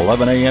mornings at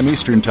 11 a.m.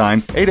 Eastern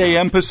Time, 8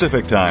 a.m.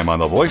 Pacific Time on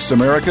the Voice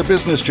America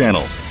Business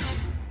Channel.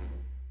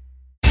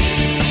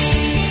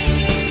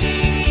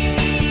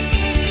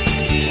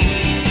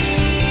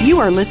 You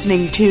are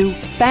listening to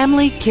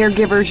Family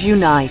Caregivers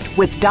Unite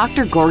with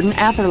Dr. Gordon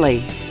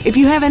Atherley. If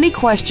you have any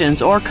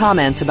questions or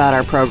comments about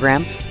our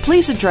program,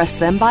 please address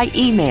them by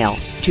email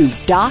to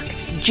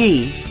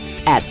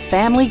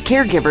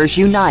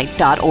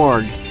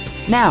docg@familycaregiversunite.org.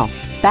 Now,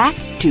 back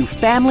to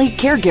Family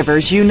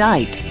Caregivers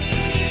Unite.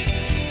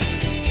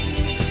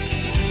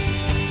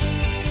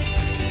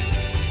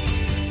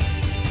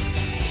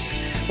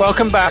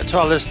 Welcome back to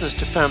our listeners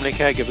to Family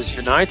Caregivers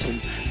Unite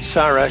and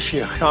Sara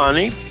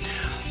Shearkhani.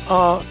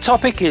 Our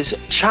topic is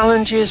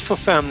challenges for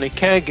family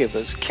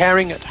caregivers,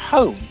 caring at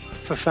home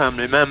for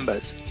family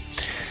members.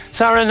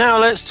 Sara, now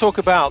let's talk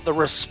about the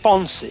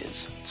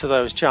responses to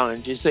those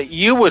challenges that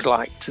you would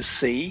like to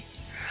see,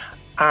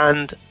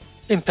 and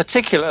in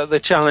particular,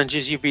 the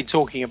challenges you've been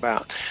talking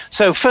about.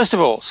 So first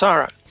of all,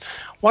 Sara,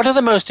 what are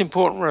the most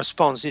important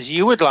responses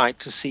you would like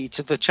to see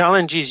to the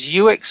challenges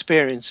you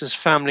experience as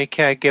family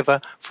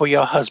caregiver for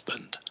your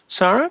husband?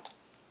 Sara?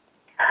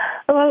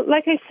 Well,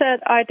 like I said,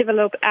 I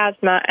developed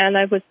asthma, and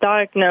I was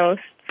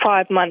diagnosed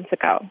 5 months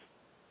ago.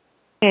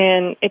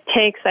 And it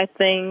takes, I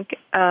think,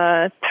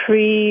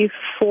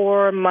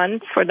 3-4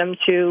 months for them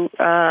to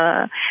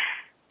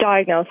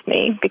diagnose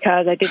me,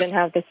 because I didn't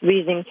have this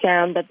wheezing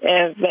sound that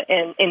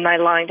in my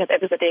line that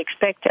everybody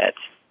expected.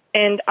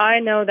 And I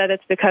know that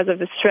it's because of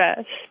the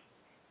stress.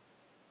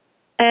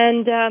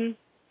 And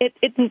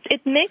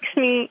it makes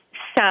me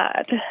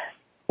sad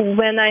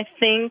when I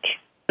think,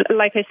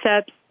 like I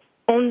said,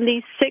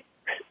 only 6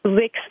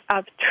 weeks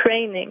of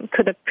training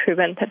could have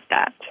prevented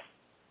that.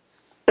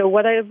 So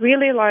what I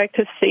really like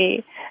to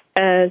see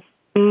is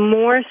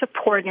more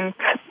support in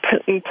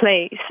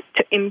place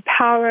to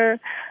empower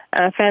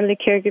family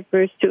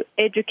caregivers, to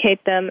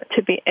educate them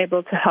to be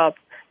able to help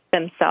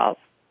themselves.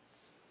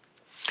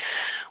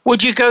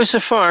 Would you go so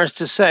far as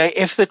to say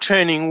if the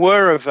training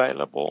were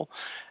available,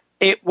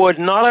 it would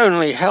not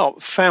only help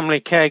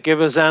family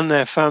caregivers and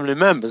their family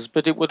members,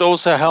 but it would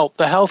also help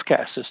the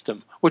healthcare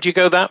system? Would you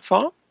go that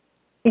far?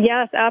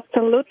 Yes,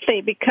 absolutely,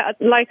 because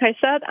like I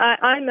said,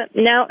 I'm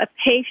now a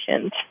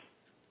patient.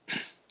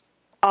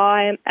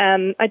 I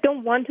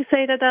don't want to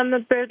say that I'm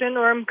a burden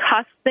or I'm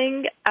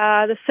costing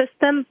the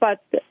system, but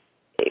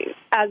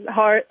as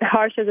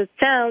harsh as it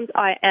sounds,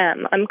 I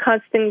am. I'm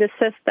costing the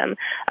system.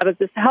 I was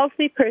this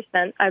healthy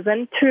person. I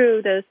went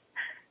through this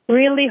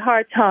really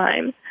hard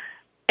time,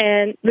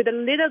 and with a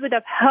little bit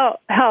of help,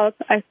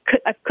 I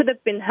could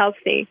have been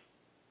healthy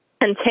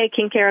and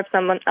taking care of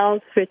someone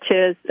else, which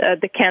is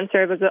the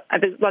cancer. It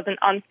was an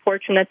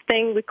unfortunate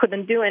thing. We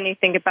couldn't do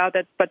anything about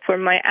it, but for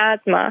my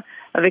asthma,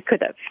 we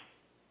could have.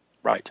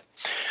 Right.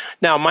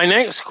 Now, my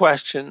next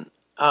question,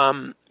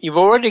 you've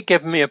already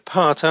given me a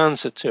part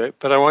answer to it,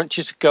 but I want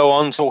you to go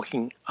on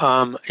talking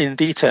in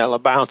detail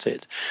about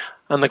it.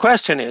 And the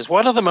question is,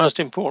 what are the most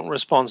important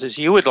responses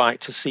you would like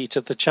to see to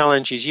the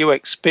challenges you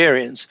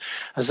experience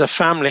as a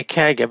family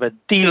caregiver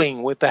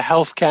dealing with the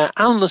healthcare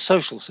and the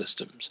social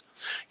systems?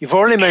 You've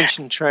already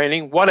mentioned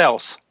training. What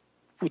else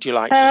would you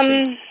like to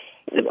see?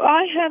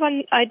 I have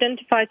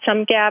identified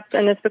some gaps,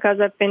 and it's because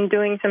I've been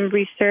doing some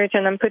research,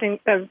 and I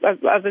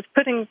was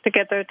putting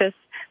together this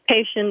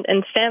patient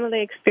and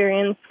family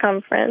experience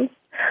conference.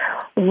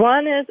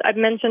 One is, I've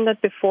mentioned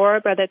that before,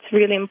 but it's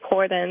really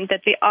important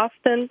that we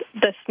often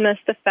dismiss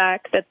the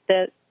fact that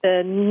the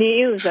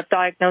news of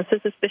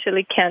diagnosis,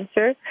 especially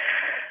cancer,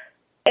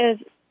 is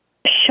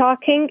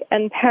shocking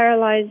and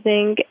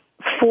paralyzing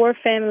for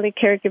family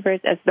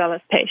caregivers as well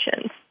as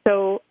patients.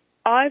 So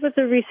I was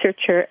a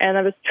researcher, and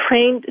I was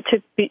trained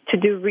to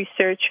do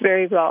research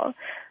very well.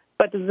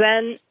 But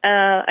when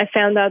I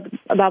found out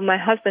about my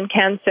husband's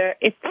cancer,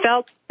 it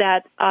felt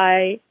that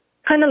I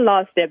kind of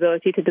lost the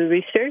ability to do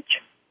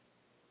research.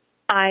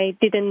 I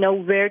didn't know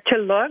where to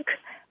look,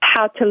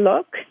 how to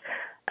look,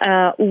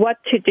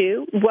 what to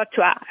do, what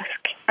to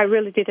ask. I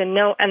really didn't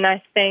know, and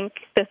I think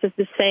this is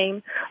the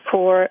same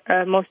for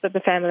most of the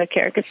family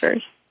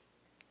caregivers.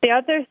 The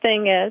other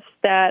thing is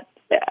that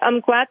I'm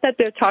glad that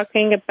they're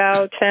talking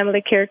about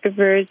family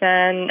caregivers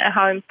and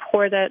how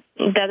important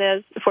that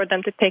is for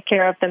them to take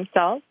care of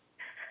themselves.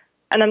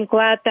 And I'm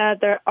glad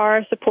that there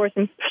are supports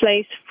in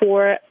place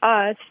for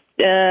us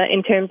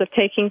in terms of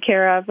taking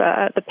care of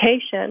the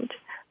patient.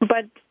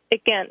 But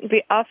again,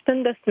 we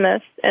often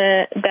dismiss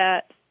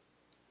that.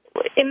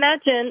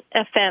 Imagine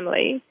a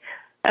family,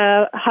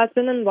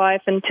 husband and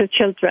wife and 2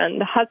 children.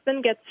 The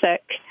husband gets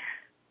sick.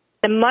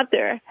 The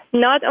mother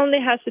not only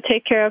has to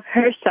take care of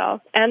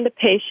herself and the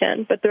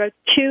patient, but there are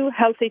 2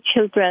 healthy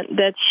children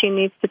that she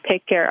needs to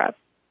take care of.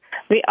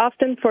 We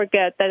often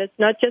forget that it's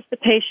not just the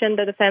patient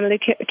that the family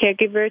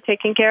caregiver is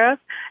taking care of,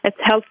 it's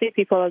healthy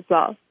people as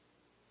well.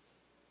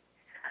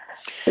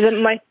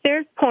 My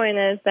third point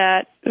is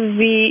that when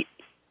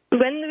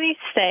we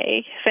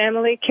say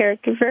family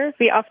caregiver,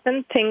 we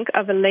often think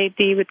of a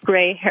lady with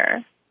gray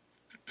hair.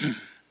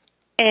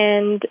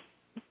 And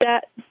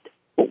that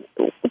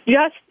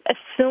just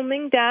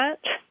assuming that,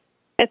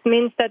 it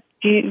means that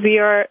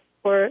the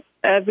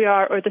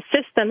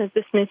system is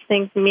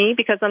dismissing me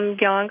because I'm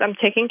young, I'm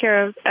taking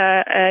care of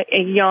a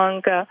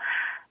young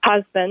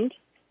husband.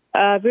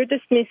 We're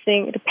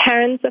dismissing the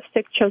parents of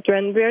sick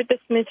children. We're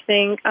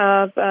dismissing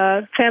of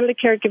family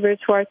caregivers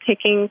who are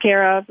taking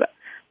care of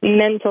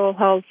mental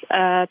health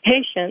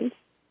patients.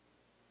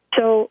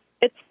 So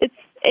it's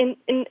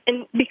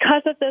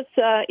because of this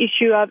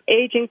issue of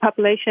aging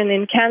population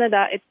in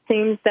Canada, it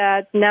seems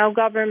that now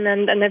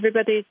government and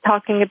everybody is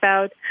talking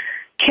about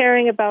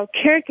caring about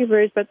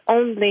caregivers, but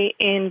only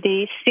in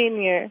the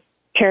senior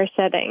care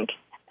setting.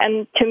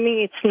 And to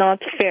me, it's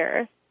not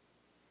fair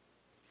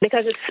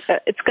because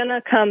it's going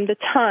to come the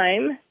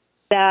time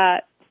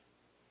that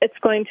it's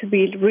going to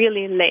be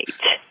really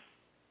late.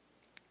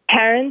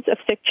 Parents of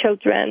sick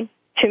children,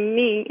 to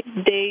me,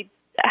 they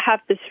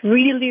have this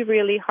really,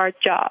 really hard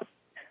job.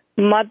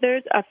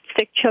 Mothers of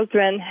sick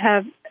children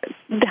have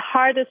the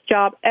hardest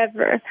job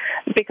ever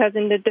because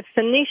in the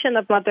definition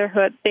of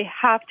motherhood, they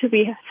have to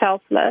be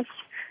selfless.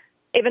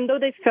 Even though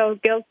they feel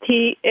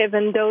guilty,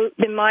 even though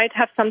they might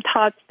have some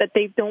thoughts that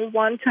they don't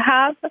want to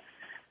have,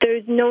 there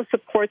is no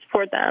support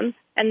for them.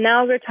 And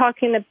now we're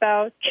talking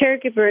about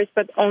caregivers,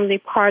 but only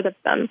part of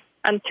them.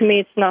 And to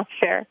me, it's not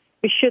fair.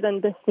 We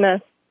shouldn't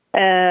dismiss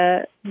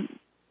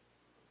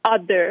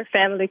other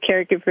family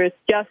caregivers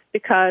just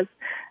because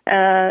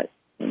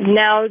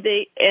now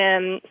we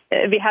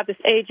have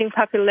this aging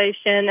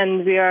population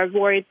and we are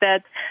worried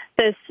that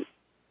this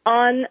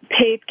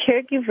unpaid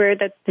caregiver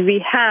that we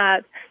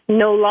have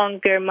no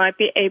longer might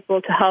be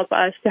able to help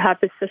us to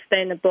have a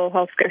sustainable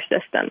healthcare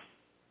system.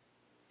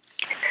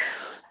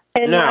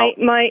 And now,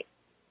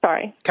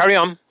 sorry. Carry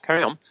on.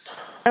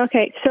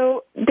 Okay,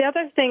 so the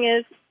other thing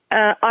is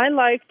I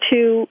like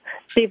to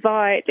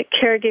divide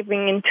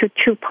caregiving into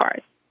 2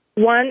 parts.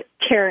 One,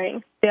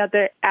 caring, the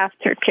other,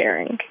 after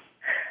caring.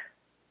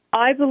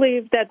 I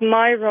believe that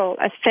my role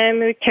as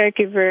family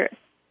caregiver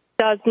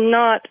does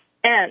not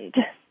end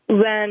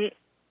when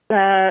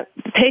the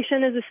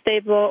patient is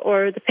stable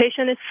or the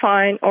patient is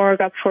fine or,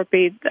 God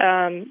forbid,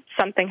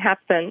 something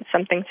happens,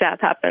 something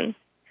sad happens.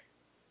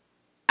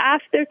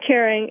 After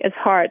caring is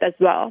hard as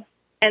well.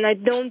 And I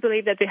don't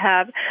believe that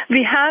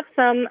we have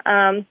some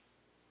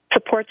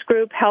support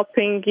group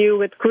helping you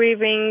with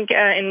grieving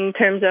in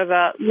terms of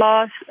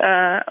loss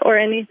or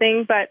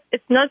anything, but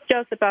it's not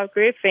just about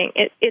grieving.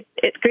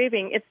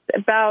 It's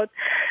about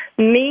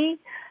me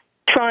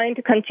trying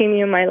to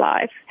continue my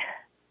life.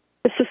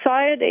 The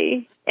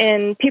society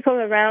and people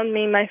around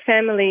me, my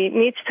family,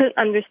 needs to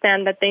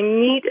understand that they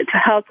need to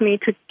help me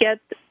to get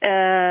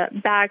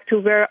back to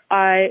where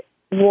I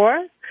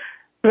was,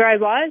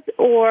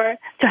 or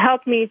to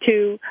help me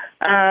to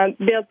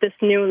build this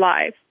new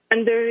life.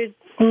 And there is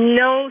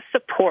no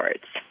support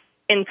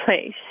in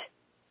place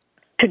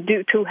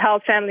to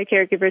help family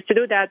caregivers to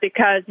do that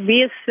because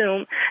we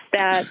assume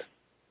that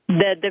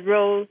the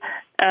role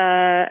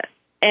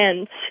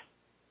ends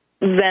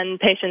when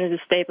patient is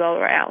stable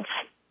or else.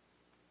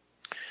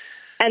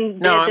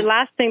 And the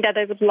last thing that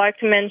I would like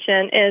to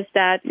mention is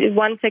that,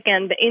 once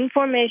again, the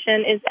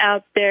information is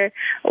out there.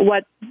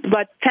 What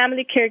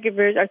family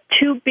caregivers are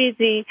too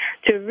busy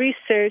to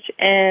research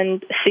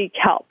and seek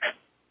help.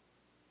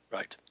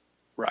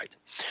 Right.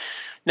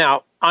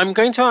 Now, I'm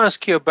going to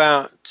ask you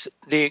about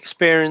the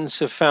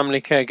experience of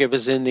family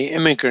caregivers in the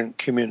immigrant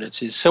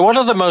communities. So what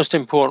are the most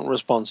important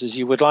responses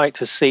you would like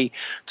to see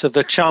to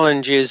the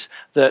challenges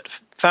that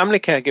family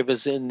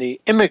caregivers in the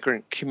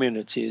immigrant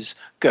communities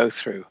go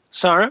through?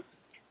 Sara?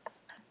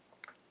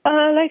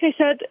 Like I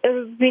said,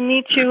 we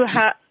need to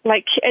have,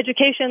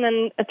 education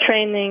and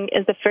training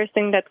is the first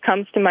thing that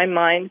comes to my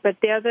mind.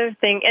 But the other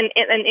thing,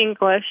 in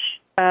English,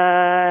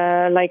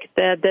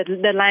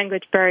 the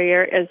language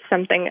barrier is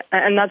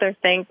another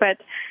thing. But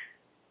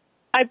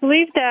I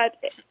believe that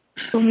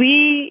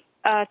we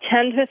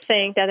tend to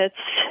think that it's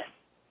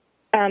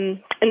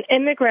an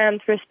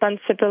immigrant's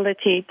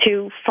responsibility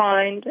to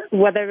find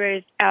whatever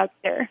is out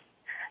there.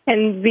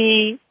 And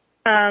we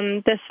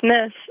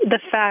dismiss the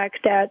fact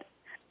that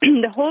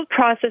the whole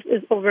process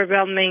is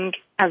overwhelming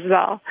as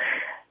well.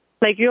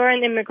 Like, you're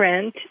an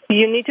immigrant,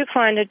 you need to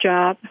find a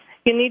job,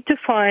 you need to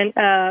find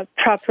a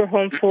proper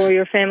home for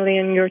your family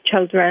and your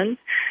children,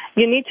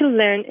 you need to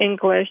learn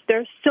English.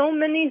 There's so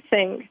many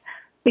things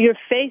you're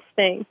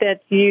facing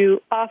that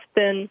you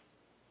often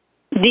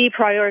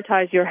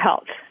deprioritize your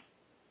health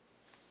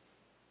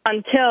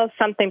until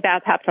something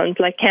bad happens,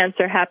 like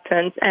cancer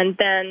happens, and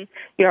then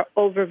you're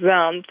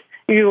overwhelmed.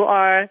 You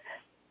are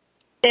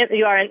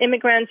an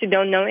immigrant, you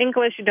don't know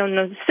English, you don't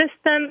know the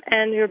system,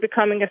 and you're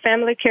becoming a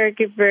family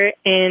caregiver,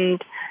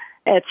 and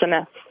it's a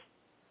mess.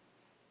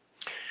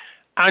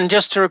 And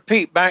just to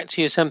repeat back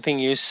to you something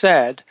you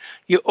said,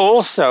 you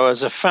also,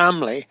 as a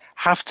family,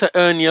 have to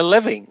earn your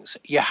livings.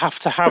 You have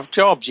to have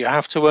jobs. You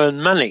have to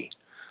earn money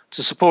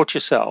to support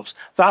yourselves.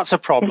 That's a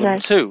problem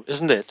too,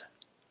 isn't it?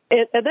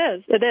 It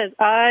is.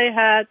 I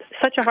had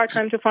such a hard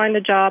time to find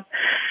a job.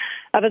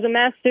 I had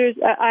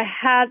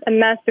a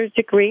master's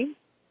degree.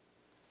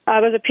 I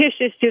was a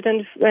PhD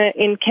student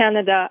in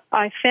Canada.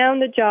 I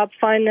found a job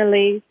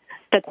finally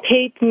that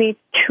paid me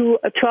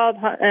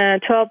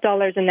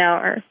 $12 an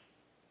hour.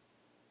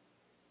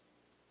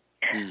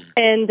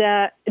 And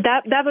that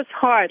was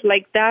hard.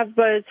 Like,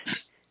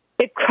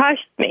 it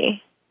crushed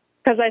me,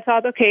 because I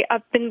thought, okay,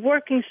 I've been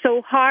working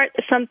so hard,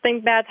 something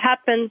bad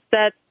happens,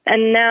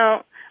 and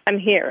now I'm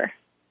here.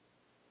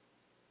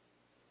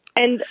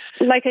 And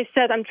like I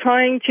said, I'm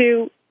trying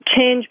to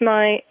change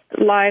my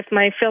life,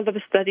 my field of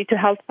study, to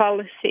health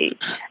policy.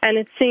 And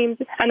it seems,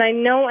 and I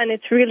know, and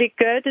it's really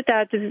good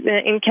that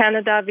in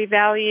Canada we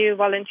value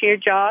volunteer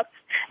jobs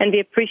and we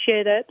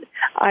appreciate it.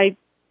 I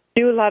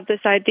do love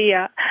this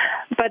idea.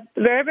 But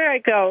wherever I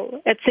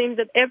go, it seems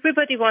that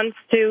everybody wants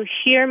to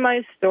hear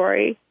my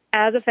story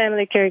as a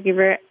family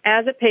caregiver,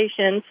 as a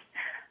patient.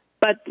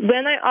 But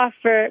when I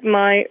offer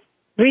my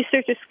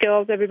researcher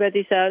skills,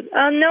 everybody says,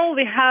 no,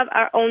 we have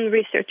our own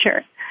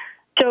researcher.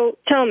 So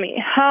tell me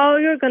how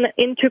you're going to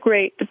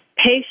integrate the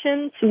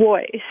patient's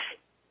voice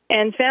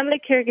and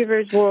family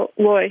caregiver's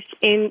voice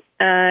in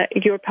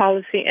your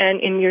policy and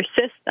in your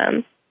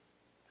system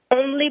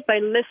only by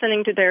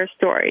listening to their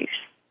stories.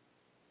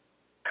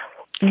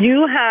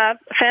 You have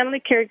family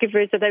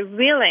caregivers that are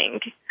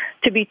willing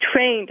to be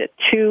trained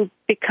to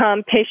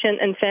become patient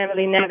and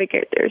family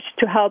navigators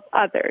to help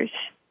others.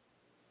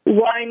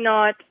 Why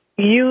not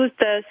use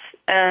this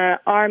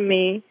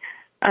army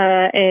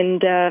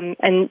and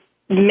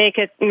make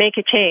a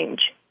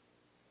change?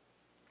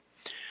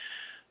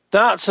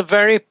 That's a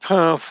very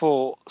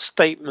powerful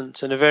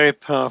statement and a very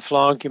powerful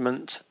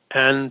argument,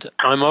 and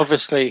I'm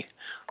obviously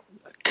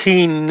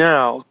keen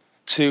now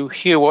to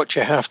hear what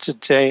you have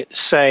to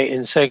say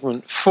in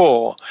segment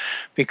 4,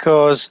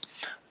 because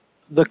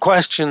the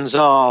questions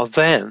are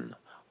then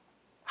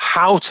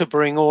how to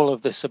bring all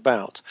of this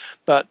about.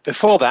 But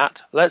before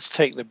that, let's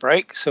take the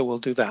break, so we'll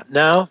do that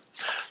now.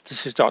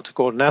 This is Dr.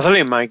 Gordon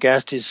Atherley, and my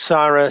guest is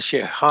Sara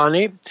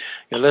Shearkhani.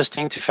 You're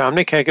listening to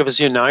Family Caregivers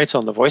Unite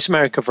on the Voice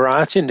America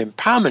Variety and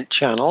Empowerment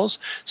channels,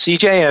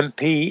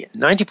 CJMP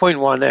 90.1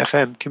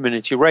 FM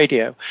Community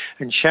Radio,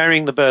 and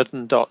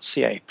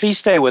sharingtheburden.ca. Please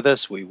stay with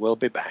us. We will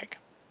be back.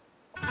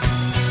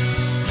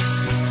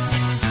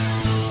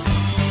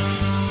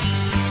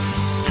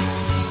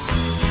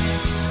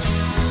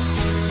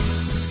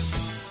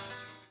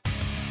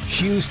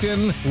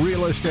 Houston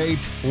Real Estate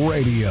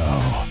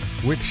Radio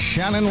with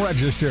Shannon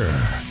Register.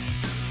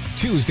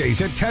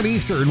 Tuesdays at 10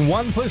 Eastern,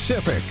 1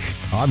 Pacific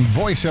on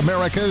Voice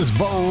America's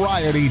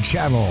Variety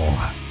Channel.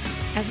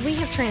 As we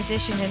have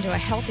transitioned into a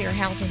healthier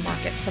housing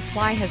market,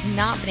 supply has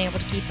not been able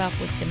to keep up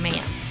with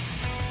demand.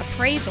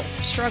 Appraisals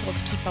have struggled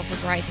to keep up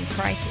with rising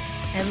prices,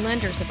 and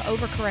lenders have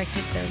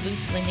overcorrected their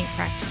loose lending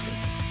practices.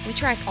 We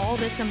track all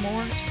this and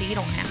more so you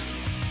don't have to.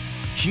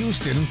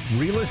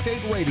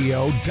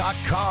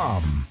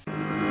 HoustonRealEstateRadio.com.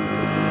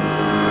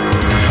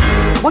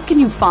 What can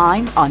you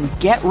find on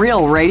Get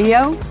Real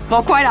Radio?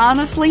 Well, quite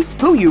honestly,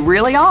 who you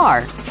really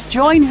are.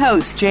 Join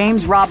host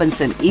James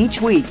Robinson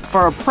each week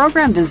for a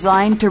program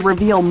designed to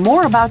reveal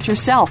more about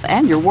yourself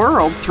and your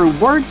world through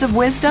words of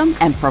wisdom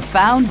and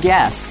profound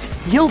guests.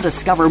 You'll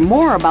discover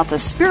more about the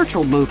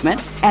spiritual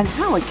movement and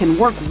how it can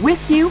work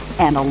with you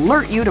and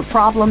alert you to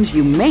problems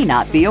you may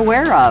not be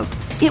aware of.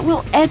 It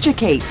will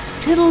educate,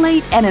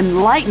 titillate, and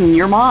enlighten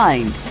your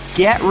mind.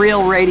 Get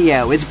Real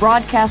Radio is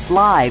broadcast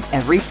live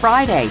every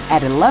Friday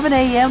at 11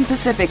 a.m.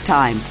 Pacific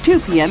Time, 2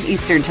 p.m.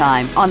 Eastern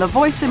Time on the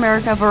Voice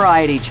America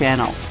Variety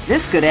Channel.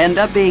 This could end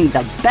up being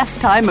the best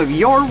time of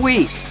your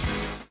week.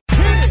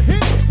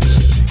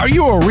 Are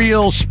you a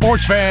real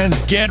sports fan?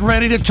 Get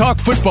ready to talk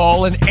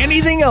football and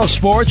anything else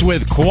sports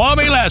with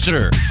Kwame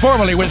Lassiter,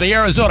 formerly with the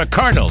Arizona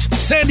Cardinals,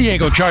 San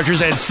Diego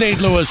Chargers, and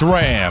St. Louis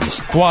Rams.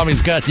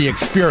 Kwame's got the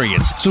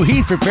experience, so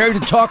he's prepared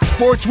to talk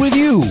sports with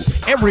you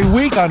every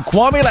week on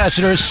Kwame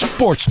Lassiter's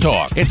Sports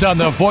Talk. It's on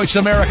the Voice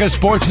America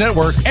Sports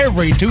Network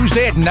every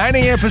Tuesday at 9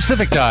 a.m.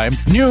 Pacific Time,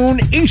 noon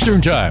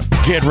Eastern Time.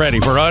 Get ready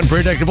for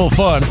unpredictable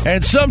fun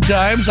and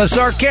sometimes a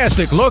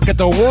sarcastic look at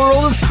the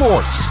world of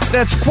sports.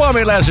 That's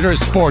Kwame Lassiter's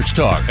Sports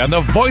Talk. Talk on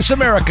the Voice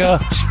America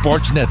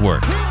Sports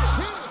Network.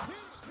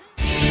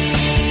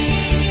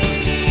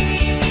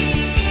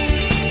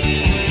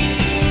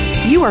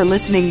 You are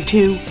listening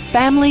to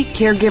Family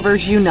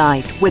Caregivers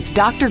Unite with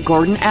Dr.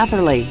 Gordon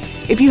Atherley.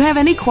 If you have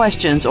any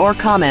questions or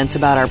comments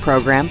about our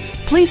program,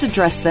 please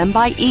address them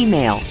by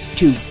email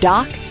to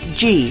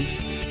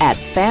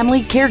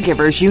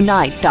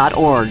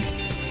docg@familycaregiversunite.org.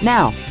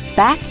 Now,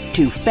 back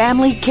to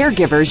Family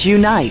Caregivers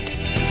Unite.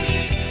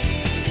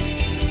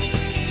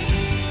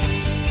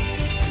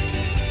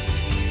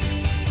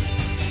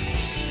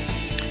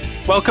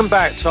 Welcome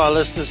back to our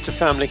listeners to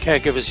Family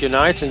Caregivers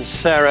Unite and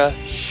Sara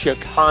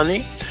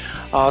Shearkhani.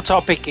 Our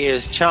topic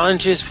is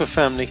challenges for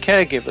family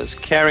caregivers,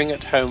 caring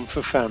at home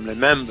for family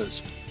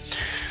members.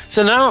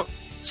 So now,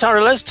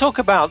 Sara, let's talk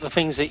about the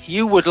things that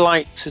you would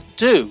like to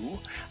do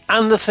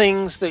and the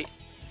things that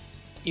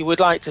you would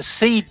like to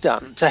see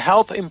done to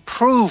help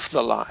improve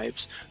the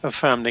lives of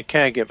family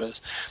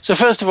caregivers. So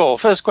first of all,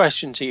 first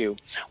question to you.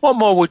 What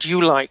more would you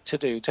like to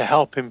do to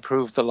help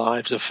improve the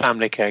lives of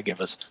family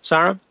caregivers?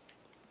 Sara?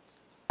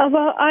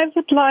 Well, I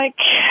would like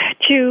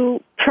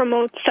to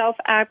promote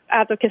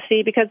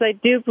self-advocacy because I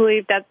do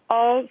believe that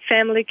all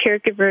family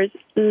caregivers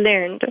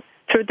learned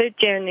through their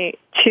journey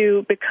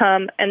to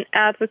become an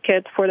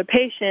advocate for the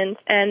patient,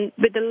 and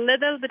with a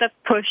little bit of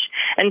push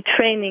and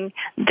training,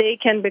 they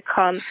can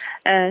become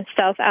a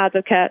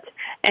self-advocate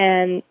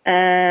and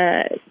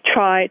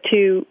try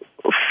to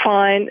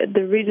find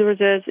the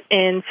resources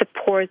and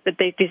support that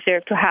they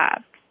deserve to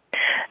have.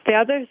 The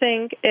other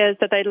thing is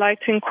that I'd like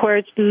to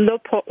encourage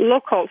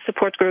local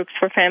support groups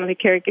for family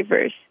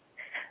caregivers.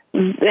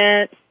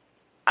 I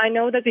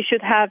know that we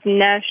should have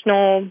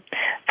national,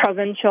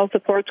 provincial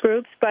support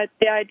groups, but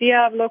the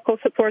idea of local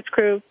support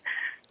groups,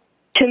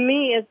 to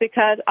me, is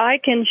because I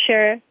can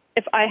share,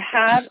 if I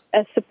have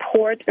a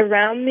support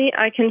around me,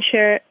 I can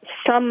share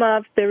some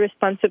of the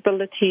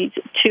responsibilities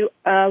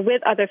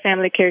with other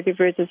family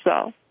caregivers as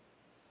well.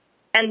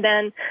 And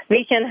then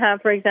we can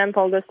have, for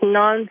example, this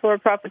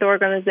non-for-profit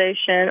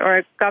organization or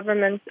a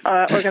government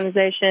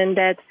organization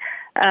that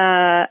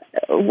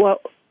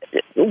will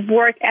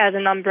work as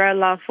an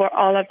umbrella for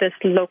all of this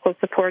local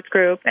support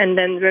group, and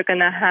then we're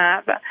going to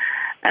have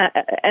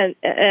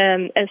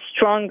a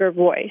stronger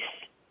voice.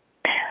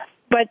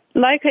 But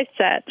like I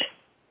said,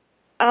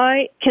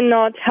 I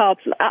cannot help.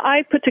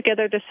 I put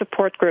together the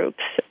support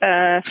groups,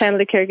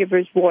 Family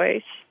Caregivers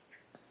Voice.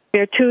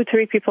 There are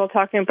 2-3 people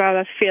talking about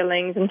our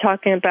feelings and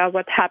talking about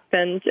what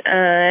happened,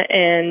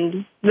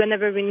 and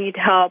whenever we need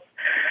help,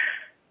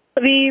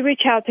 we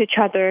reach out to each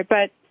other.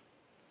 But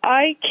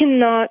I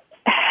cannot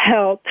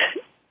help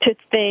to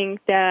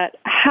think that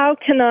how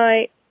can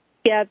I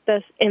get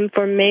this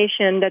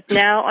information that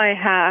now I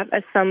have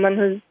as someone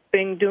who's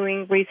been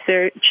doing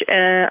research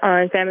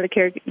on family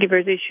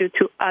caregivers issue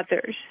to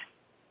others?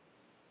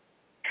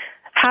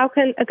 How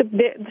can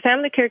the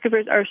family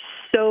caregivers are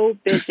so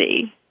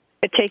busy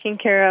taking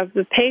care of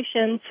the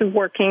patients,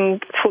 working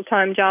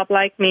full-time job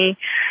like me,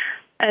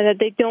 and that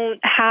they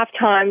don't have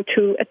time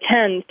to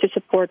attend to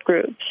support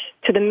groups,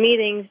 to the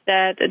meetings,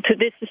 to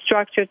this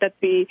structure that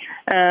we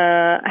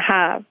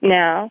have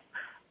now.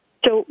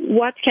 So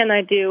what can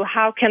I do?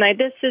 How can I?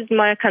 This is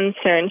my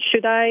concern.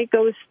 Should I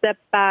go a step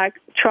back,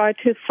 try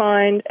to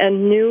find a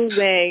new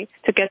way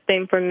to get the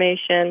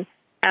information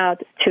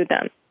out to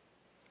them?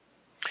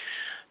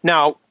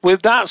 Now,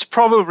 that's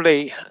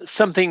probably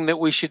something that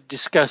we should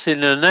discuss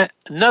in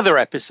another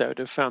episode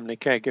of Family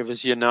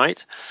Caregivers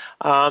Unite.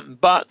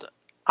 But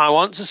I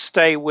want to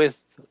stay with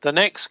the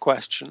next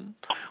question,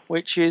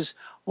 which is,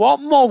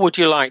 what more would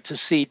you like to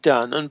see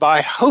done, and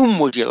by whom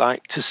would you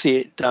like to see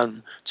it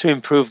done to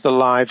improve the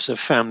lives of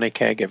family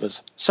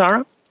caregivers?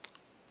 Sara?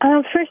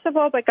 First of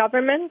all, by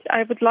government,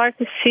 I would like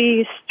to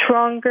see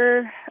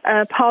stronger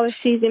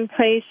policies in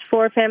place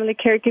for family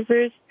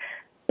caregivers.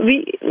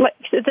 The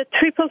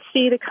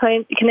CCC, the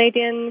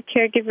Canadian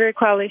Caregiver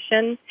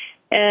Coalition,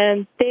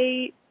 and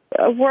they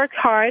worked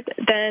hard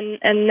then,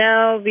 and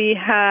now we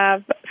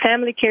have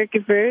family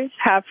caregivers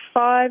have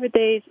 5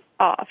 days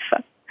off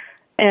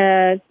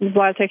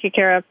while taking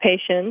care of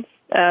patients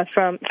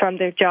from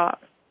their job.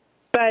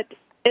 But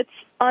it's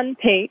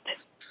unpaid,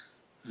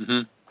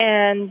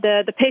 and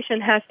the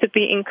patient has to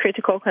be in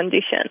critical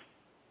condition.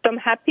 So I'm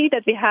happy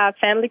that we have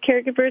family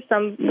caregivers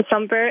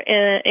somewhere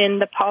in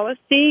the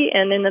policy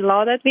and in the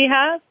law that we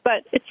have,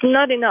 but it's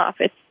not enough.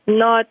 It's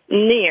not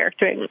near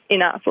to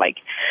enough. Like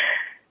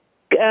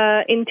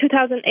in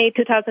 2008,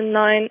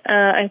 2009,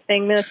 I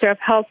think Minister of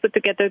Health put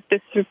together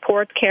this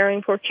report,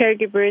 Caring for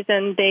Caregivers,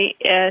 and they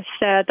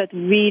said that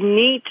we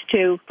need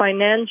to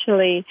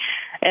financially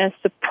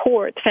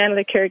support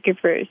family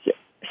caregivers.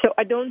 So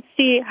I don't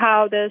see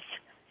how this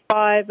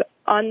 5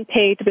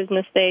 unpaid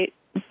business days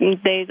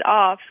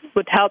off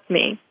would help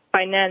me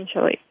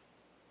financially.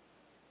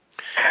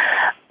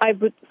 I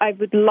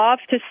would love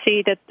to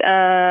see that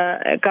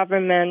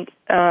government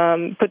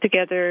put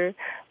together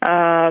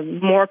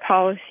more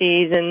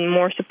policies and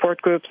more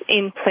support groups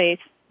in place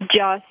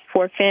just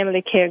for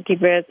family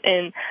caregivers,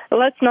 and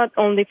let's not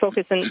only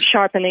focus on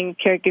sharpening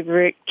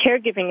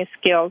caregiving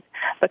skills,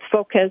 but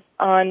focus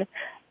on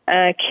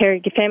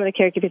family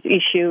caregivers'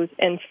 issues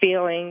and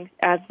feelings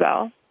as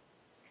well.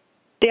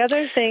 The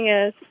other thing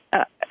is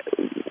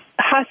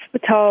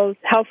hospitals,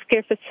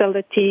 healthcare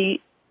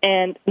facilities,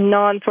 and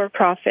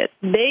non-for-profit.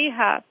 They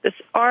have this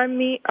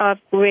army of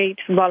great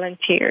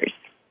volunteers.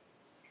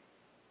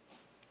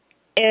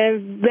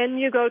 And when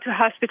you go to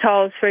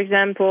hospitals, for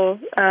example,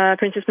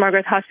 Princess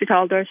Margaret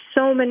Hospital, there are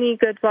so many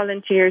good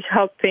volunteers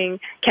helping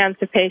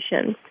cancer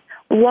patients.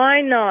 Why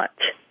not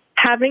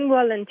having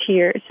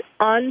volunteers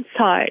on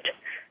site,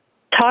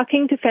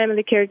 talking to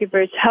family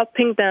caregivers,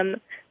 helping them,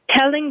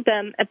 telling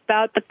them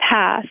about the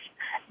path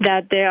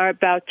that they are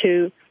about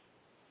to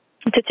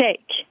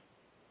take,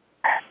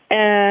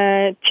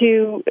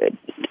 to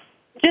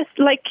just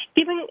like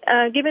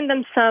giving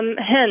them some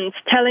hints,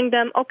 telling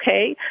them,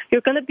 okay,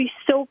 you're going to be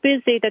so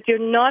busy that you're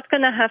not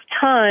going to have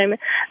time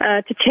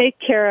to take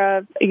care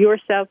of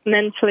yourself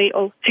mentally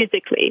or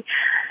physically.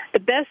 The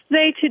best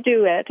way to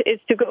do it is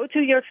to go to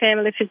your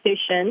family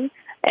physician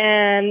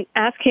and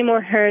ask him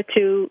or her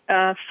to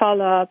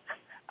follow up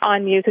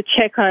on you, to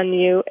check on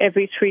you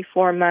every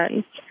 3-4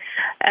 months.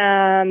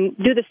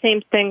 Do the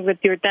same thing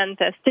with your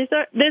dentist. These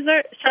are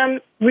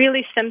some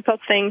really simple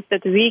things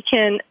that we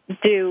can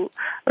do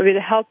with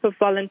the help of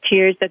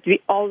volunteers that we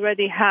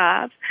already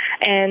have,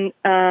 and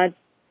I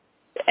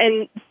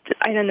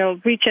don't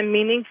know, reach a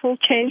meaningful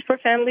change for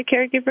family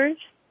caregivers.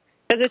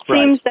 Because it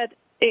seems that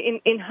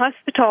in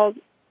hospitals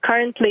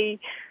currently,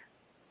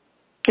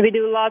 we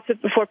do lots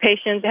for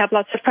patients. We have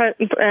lots of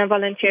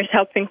volunteers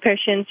helping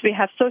patients. We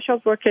have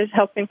social workers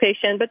helping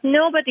patients. But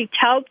nobody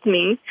tells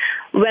me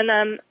when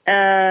I'm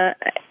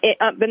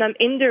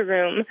in the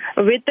room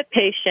with the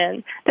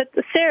patient that,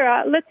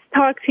 Sarah, let's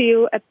talk to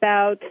you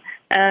about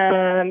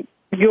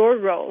your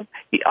role.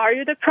 Are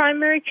you the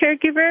primary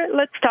caregiver?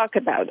 Let's talk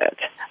about it.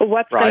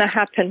 What's going to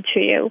happen to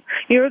you?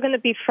 You're going to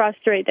be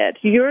frustrated.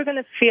 You're going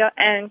to feel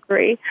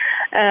angry.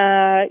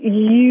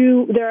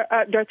 There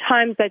are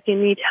times that you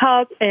need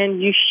help,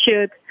 and you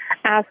should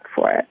ask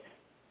for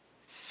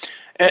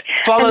it.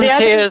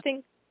 Volunteers.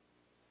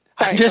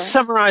 Just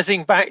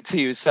summarizing back to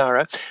you,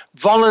 Sara.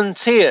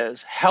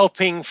 Volunteers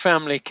helping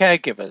family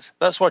caregivers.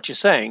 That's what you're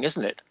saying,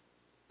 isn't it?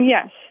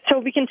 Yes. So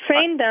we can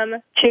train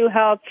them to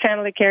help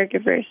family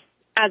caregivers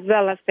as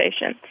well as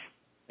patients.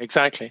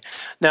 Exactly.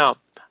 Now,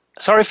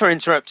 sorry for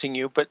interrupting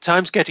you, but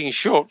time's getting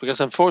short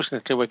because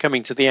unfortunately we're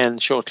coming to the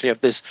end shortly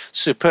of this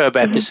superb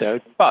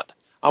episode. But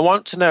I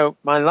want to know,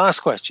 my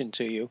last question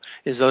to you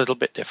is a little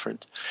bit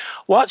different.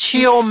 What's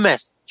your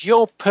message,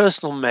 your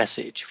personal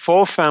message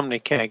for family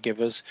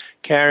caregivers,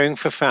 caring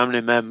for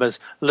family members,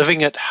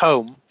 living at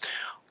home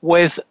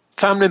with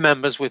family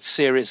members with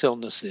serious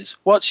illnesses?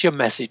 What's your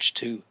message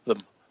to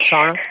them,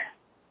 Sara?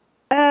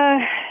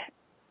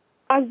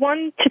 I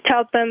want to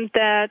tell them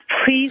that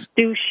please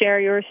do share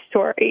your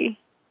story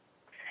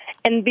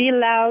and be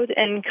loud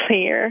and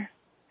clear.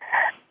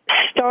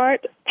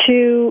 Start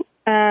this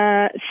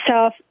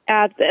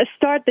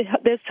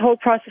whole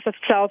process of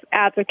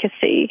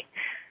self-advocacy.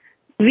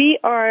 We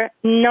are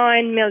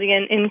 9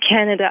 million in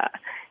Canada.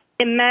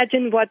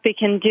 Imagine what we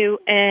can do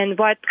and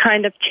what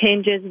kind of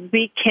changes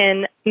we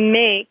can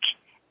make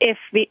if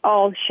we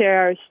all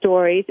share our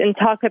stories and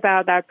talk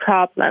about our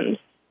problems.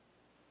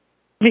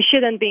 We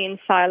shouldn't be in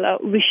silo.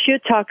 We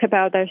should talk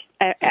about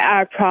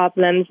our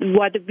problems,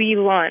 what we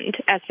want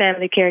as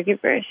family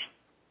caregivers.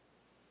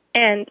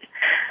 And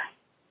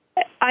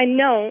I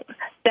know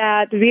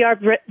that we are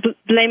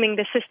blaming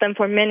the system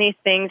for many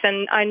things,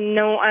 and I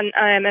know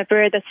I am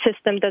aware that the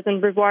system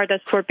doesn't reward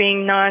us for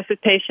being nice with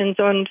patients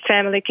or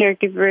family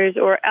caregivers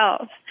or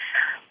else.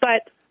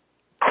 But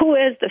who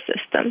is the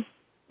system?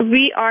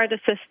 We are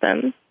the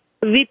system.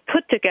 We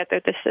put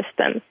together the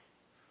system.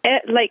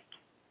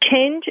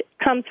 Change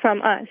comes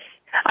from us.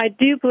 I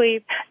do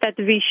believe that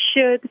we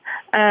should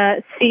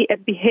see a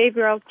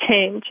behavioral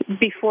change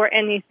before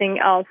anything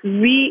else.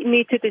 We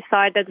need to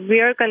decide that we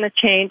are going to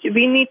change.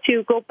 We need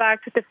to go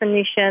back to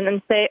definition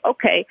and say,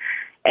 okay,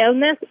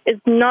 illness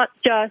is not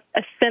just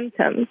a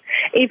symptom.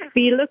 If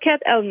we look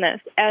at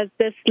illness as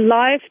this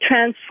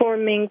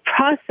life-transforming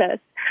process,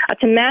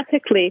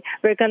 automatically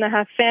we're going to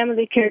have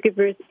family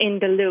caregivers in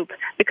the loop,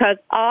 because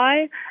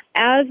I,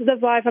 as the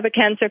wife of a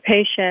cancer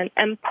patient,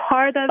 am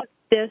part of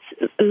this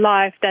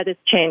life that is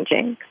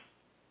changing.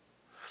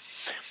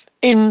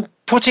 In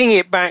putting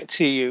it back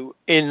to you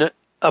in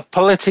a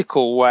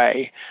political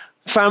way,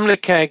 family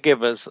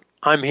caregivers,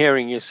 I'm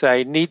hearing you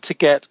say, need to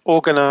get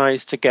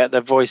organized, to get their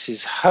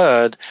voices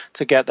heard,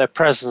 to get their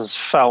presence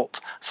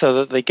felt so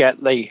that they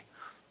get the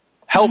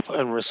help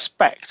and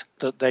respect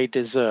that they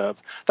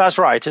deserve. That's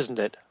right, isn't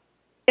it?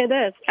 It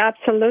is,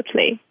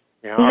 absolutely.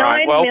 Yeah,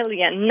 9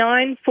 million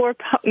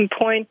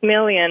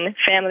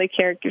family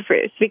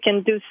caregivers. We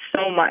can do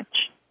so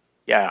much.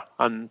 Yeah,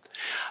 and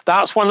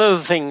that's one of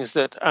the things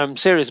that I'm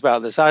serious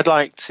about this. I'd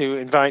like to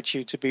invite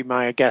you to be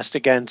my guest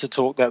again to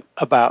talk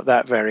about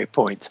that very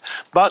point.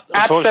 But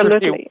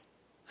unfortunately,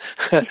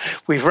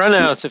 we've run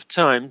out of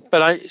time.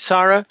 But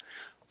Sara,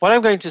 what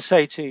I'm going to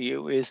say to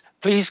you is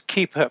please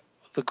keep up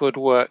the good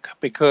work,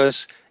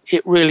 because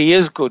it really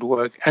is good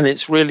work and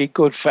it's really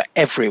good for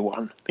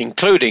everyone,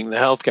 including the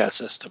healthcare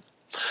system.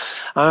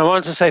 And I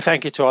want to say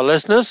thank you to our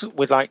listeners.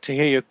 We'd like to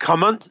hear your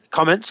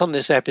comments on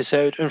this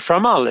episode. And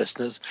from our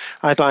listeners,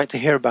 I'd like to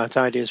hear about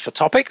ideas for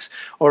topics,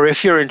 or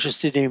if you're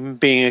interested in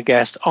being a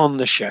guest on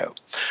the show.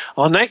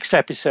 Our next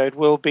episode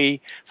will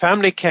be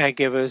Family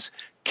Caregivers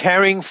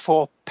Caring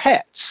for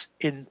Pets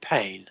in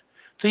Pain.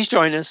 Please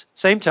join us,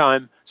 same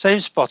time,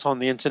 same spot on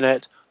the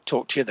internet.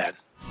 Talk to you then.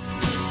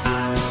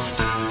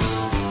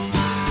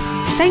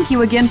 Thank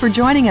you again for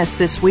joining us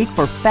this week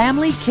for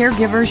Family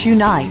Caregivers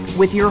Unite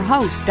with your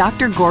host,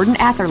 Dr. Gordon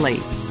Atherley.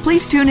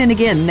 Please tune in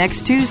again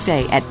next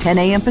Tuesday at 10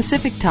 a.m.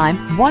 Pacific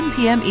Time, 1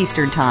 p.m.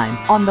 Eastern Time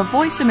on the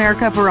Voice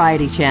America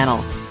Variety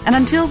Channel. And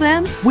until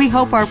then, we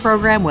hope our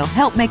program will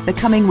help make the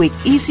coming week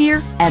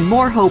easier and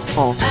more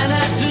hopeful. And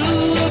I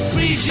do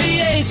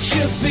appreciate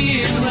you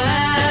being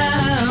around.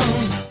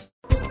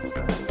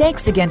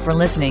 Thanks again for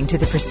listening to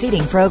the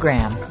preceding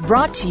program,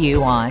 brought to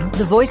you on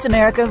the Voice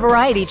America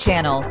Variety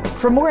Channel.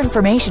 For more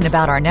information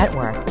about our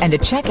network and to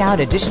check out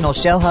additional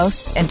show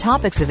hosts and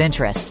topics of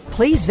interest,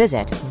 please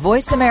visit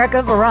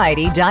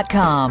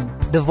voiceamericavariety.com.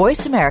 The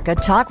Voice America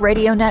Talk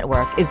Radio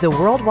Network is the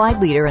worldwide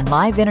leader in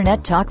live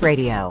Internet talk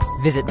radio.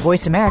 Visit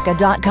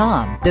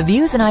voiceamerica.com. The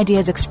views and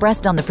ideas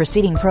expressed on the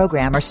preceding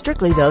program are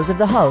strictly those of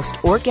the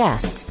host or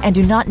guests and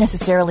do not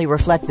necessarily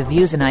reflect the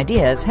views and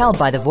ideas held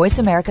by the Voice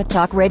America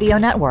Talk Radio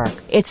Network,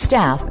 its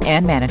staff,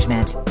 and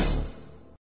management.